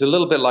expression, but it's a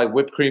little bit like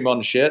whipped cream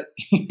on shit.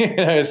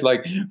 It's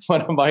like one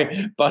of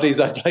my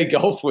buddies I play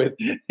golf with.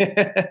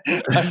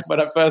 When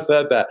I first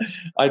heard that,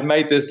 I'd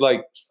made this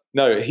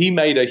he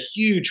made a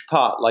huge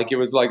putt. Like, it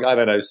was like, I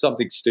don't know,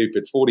 something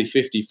stupid, 40,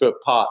 50 foot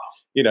putt,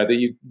 that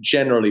you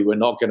generally were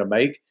not going to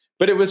make.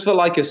 But it was for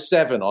like a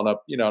 7 on a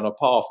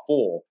par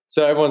 4.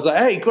 So everyone's like,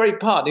 hey, great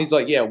putt. And he's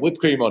like, yeah, whipped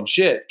cream on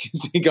shit,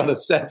 because he got a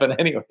 7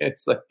 anyway.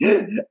 It's like,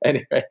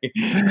 anyway.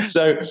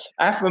 So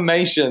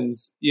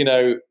affirmations,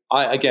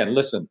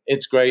 listen,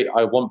 it's great.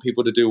 I want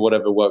people to do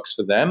whatever works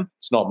for them.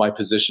 It's not my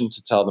position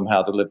to tell them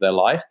how to live their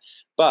life.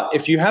 But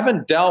if you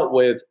haven't dealt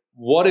with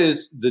what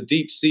is the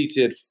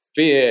deep-seated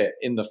fear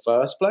in the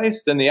first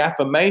place, then the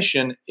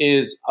affirmation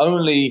is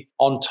only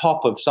on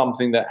top of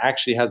something that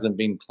actually hasn't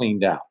been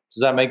cleaned out.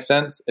 Does that make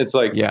sense? It's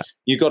like,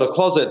 you've got a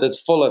closet that's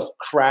full of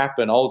crap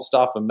and old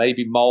stuff and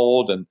maybe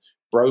mold and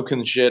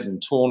broken shit and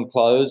torn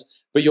clothes,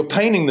 but you're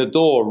painting the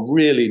door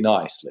really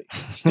nicely.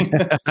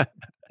 It's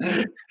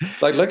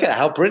like, look at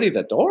how pretty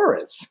the door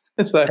is.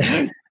 It's like,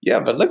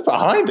 yeah, but look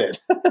behind it.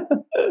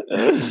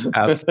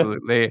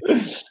 Absolutely.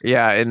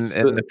 Yeah. In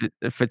the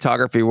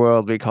photography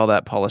world, we call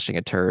that polishing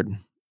a turd.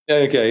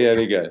 Okay, yeah,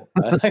 there you go.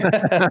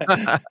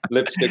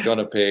 Lipstick on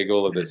a pig,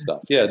 all of this stuff.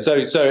 Yeah. So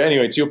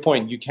anyway, to your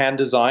point, you can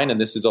design, and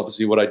this is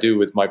obviously what I do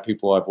with my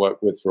people I've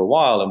worked with for a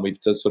while, and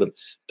we've just sort of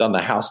done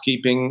the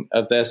housekeeping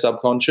of their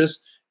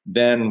subconscious.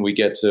 Then we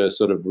get to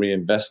sort of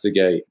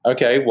reinvestigate.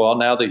 Okay, well,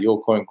 now that you're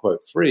quote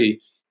unquote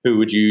free, who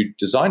would you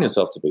design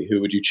yourself to be?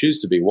 Who would you choose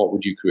to be? What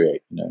would you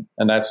create?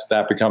 And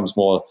that becomes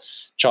more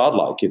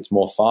childlike. It's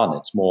more fun.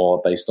 It's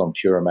more based on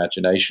pure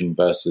imagination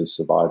versus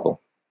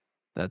survival.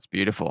 That's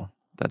beautiful.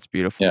 That's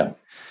beautiful. Yeah.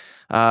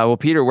 Well,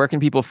 Peter, where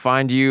can people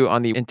find you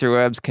on the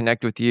interwebs,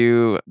 connect with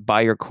you, buy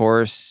your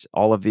course,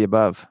 all of the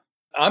above?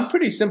 I'm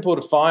pretty simple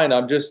to find.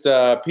 I'm just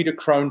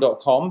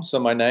petercrone.com, so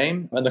my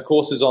name, and the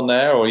course is on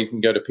there, or you can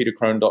go to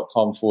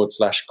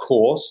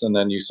petercrone.com/course, and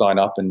then you sign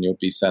up and you'll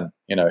be sent,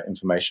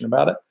 information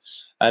about it.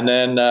 And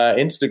then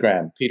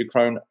Instagram, Peter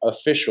Crone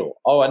Official.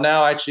 Oh, and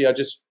now actually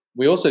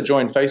we also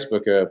joined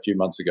Facebook a few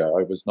months ago.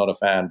 I was not a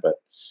fan, but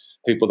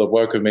people that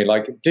work with me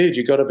like, dude,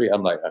 you got to be.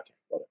 I'm like, okay,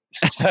 got it.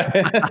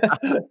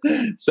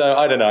 So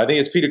I don't know. I think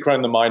it's Peter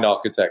Crone, the Mind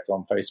Architect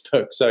on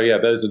Facebook. So yeah,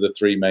 those are the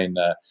 3 main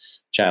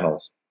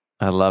channels.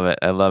 I love it.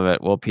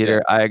 Well,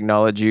 Peter, I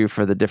acknowledge you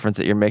for the difference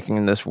that you're making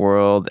in this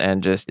world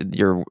and just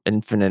your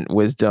infinite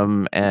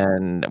wisdom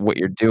and what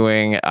you're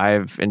doing.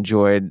 I've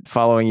enjoyed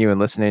following you and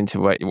listening to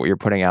what you're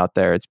putting out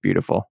there. It's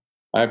beautiful.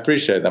 I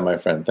appreciate that, my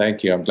friend.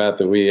 Thank you. I'm glad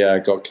that we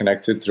got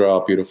connected through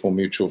our beautiful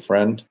mutual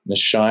friend, Miss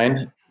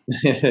Shine.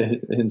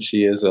 And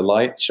she is a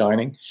light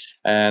shining.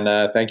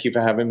 And thank you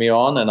for having me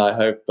on. And I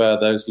hope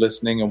those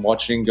listening and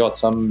watching got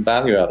some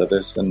value out of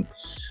this and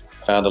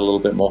found a little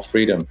bit more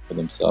freedom for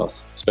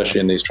themselves, especially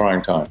in these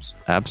trying times.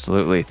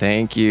 Absolutely.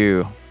 Thank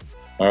you.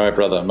 All right,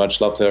 brother. Much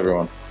love to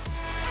everyone.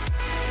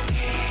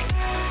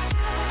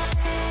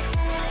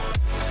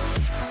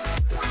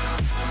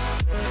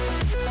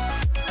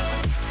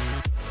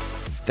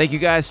 Thank you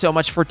guys so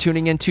much for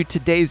tuning in to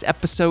today's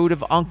episode of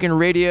Onken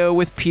Radio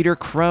with Peter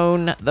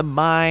Crone, the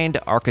Mind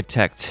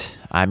Architect.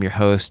 I'm your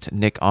host,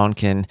 Nick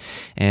Onken,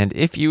 and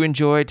if you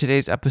enjoyed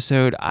today's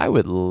episode, I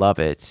would love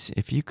it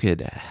if you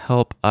could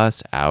help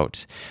us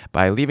out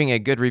by leaving a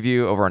good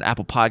review over on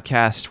Apple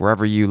Podcasts,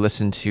 wherever you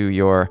listen to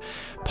your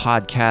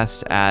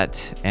podcasts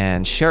at,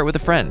 and share it with a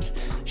friend.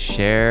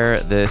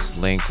 Share this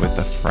link with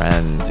a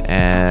friend,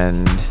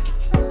 and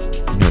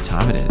you know what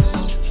time it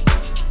is.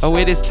 Oh,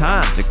 it is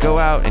time to go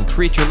out and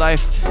create your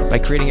life by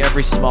creating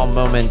every small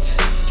moment.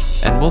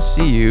 And we'll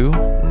see you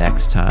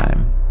next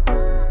time.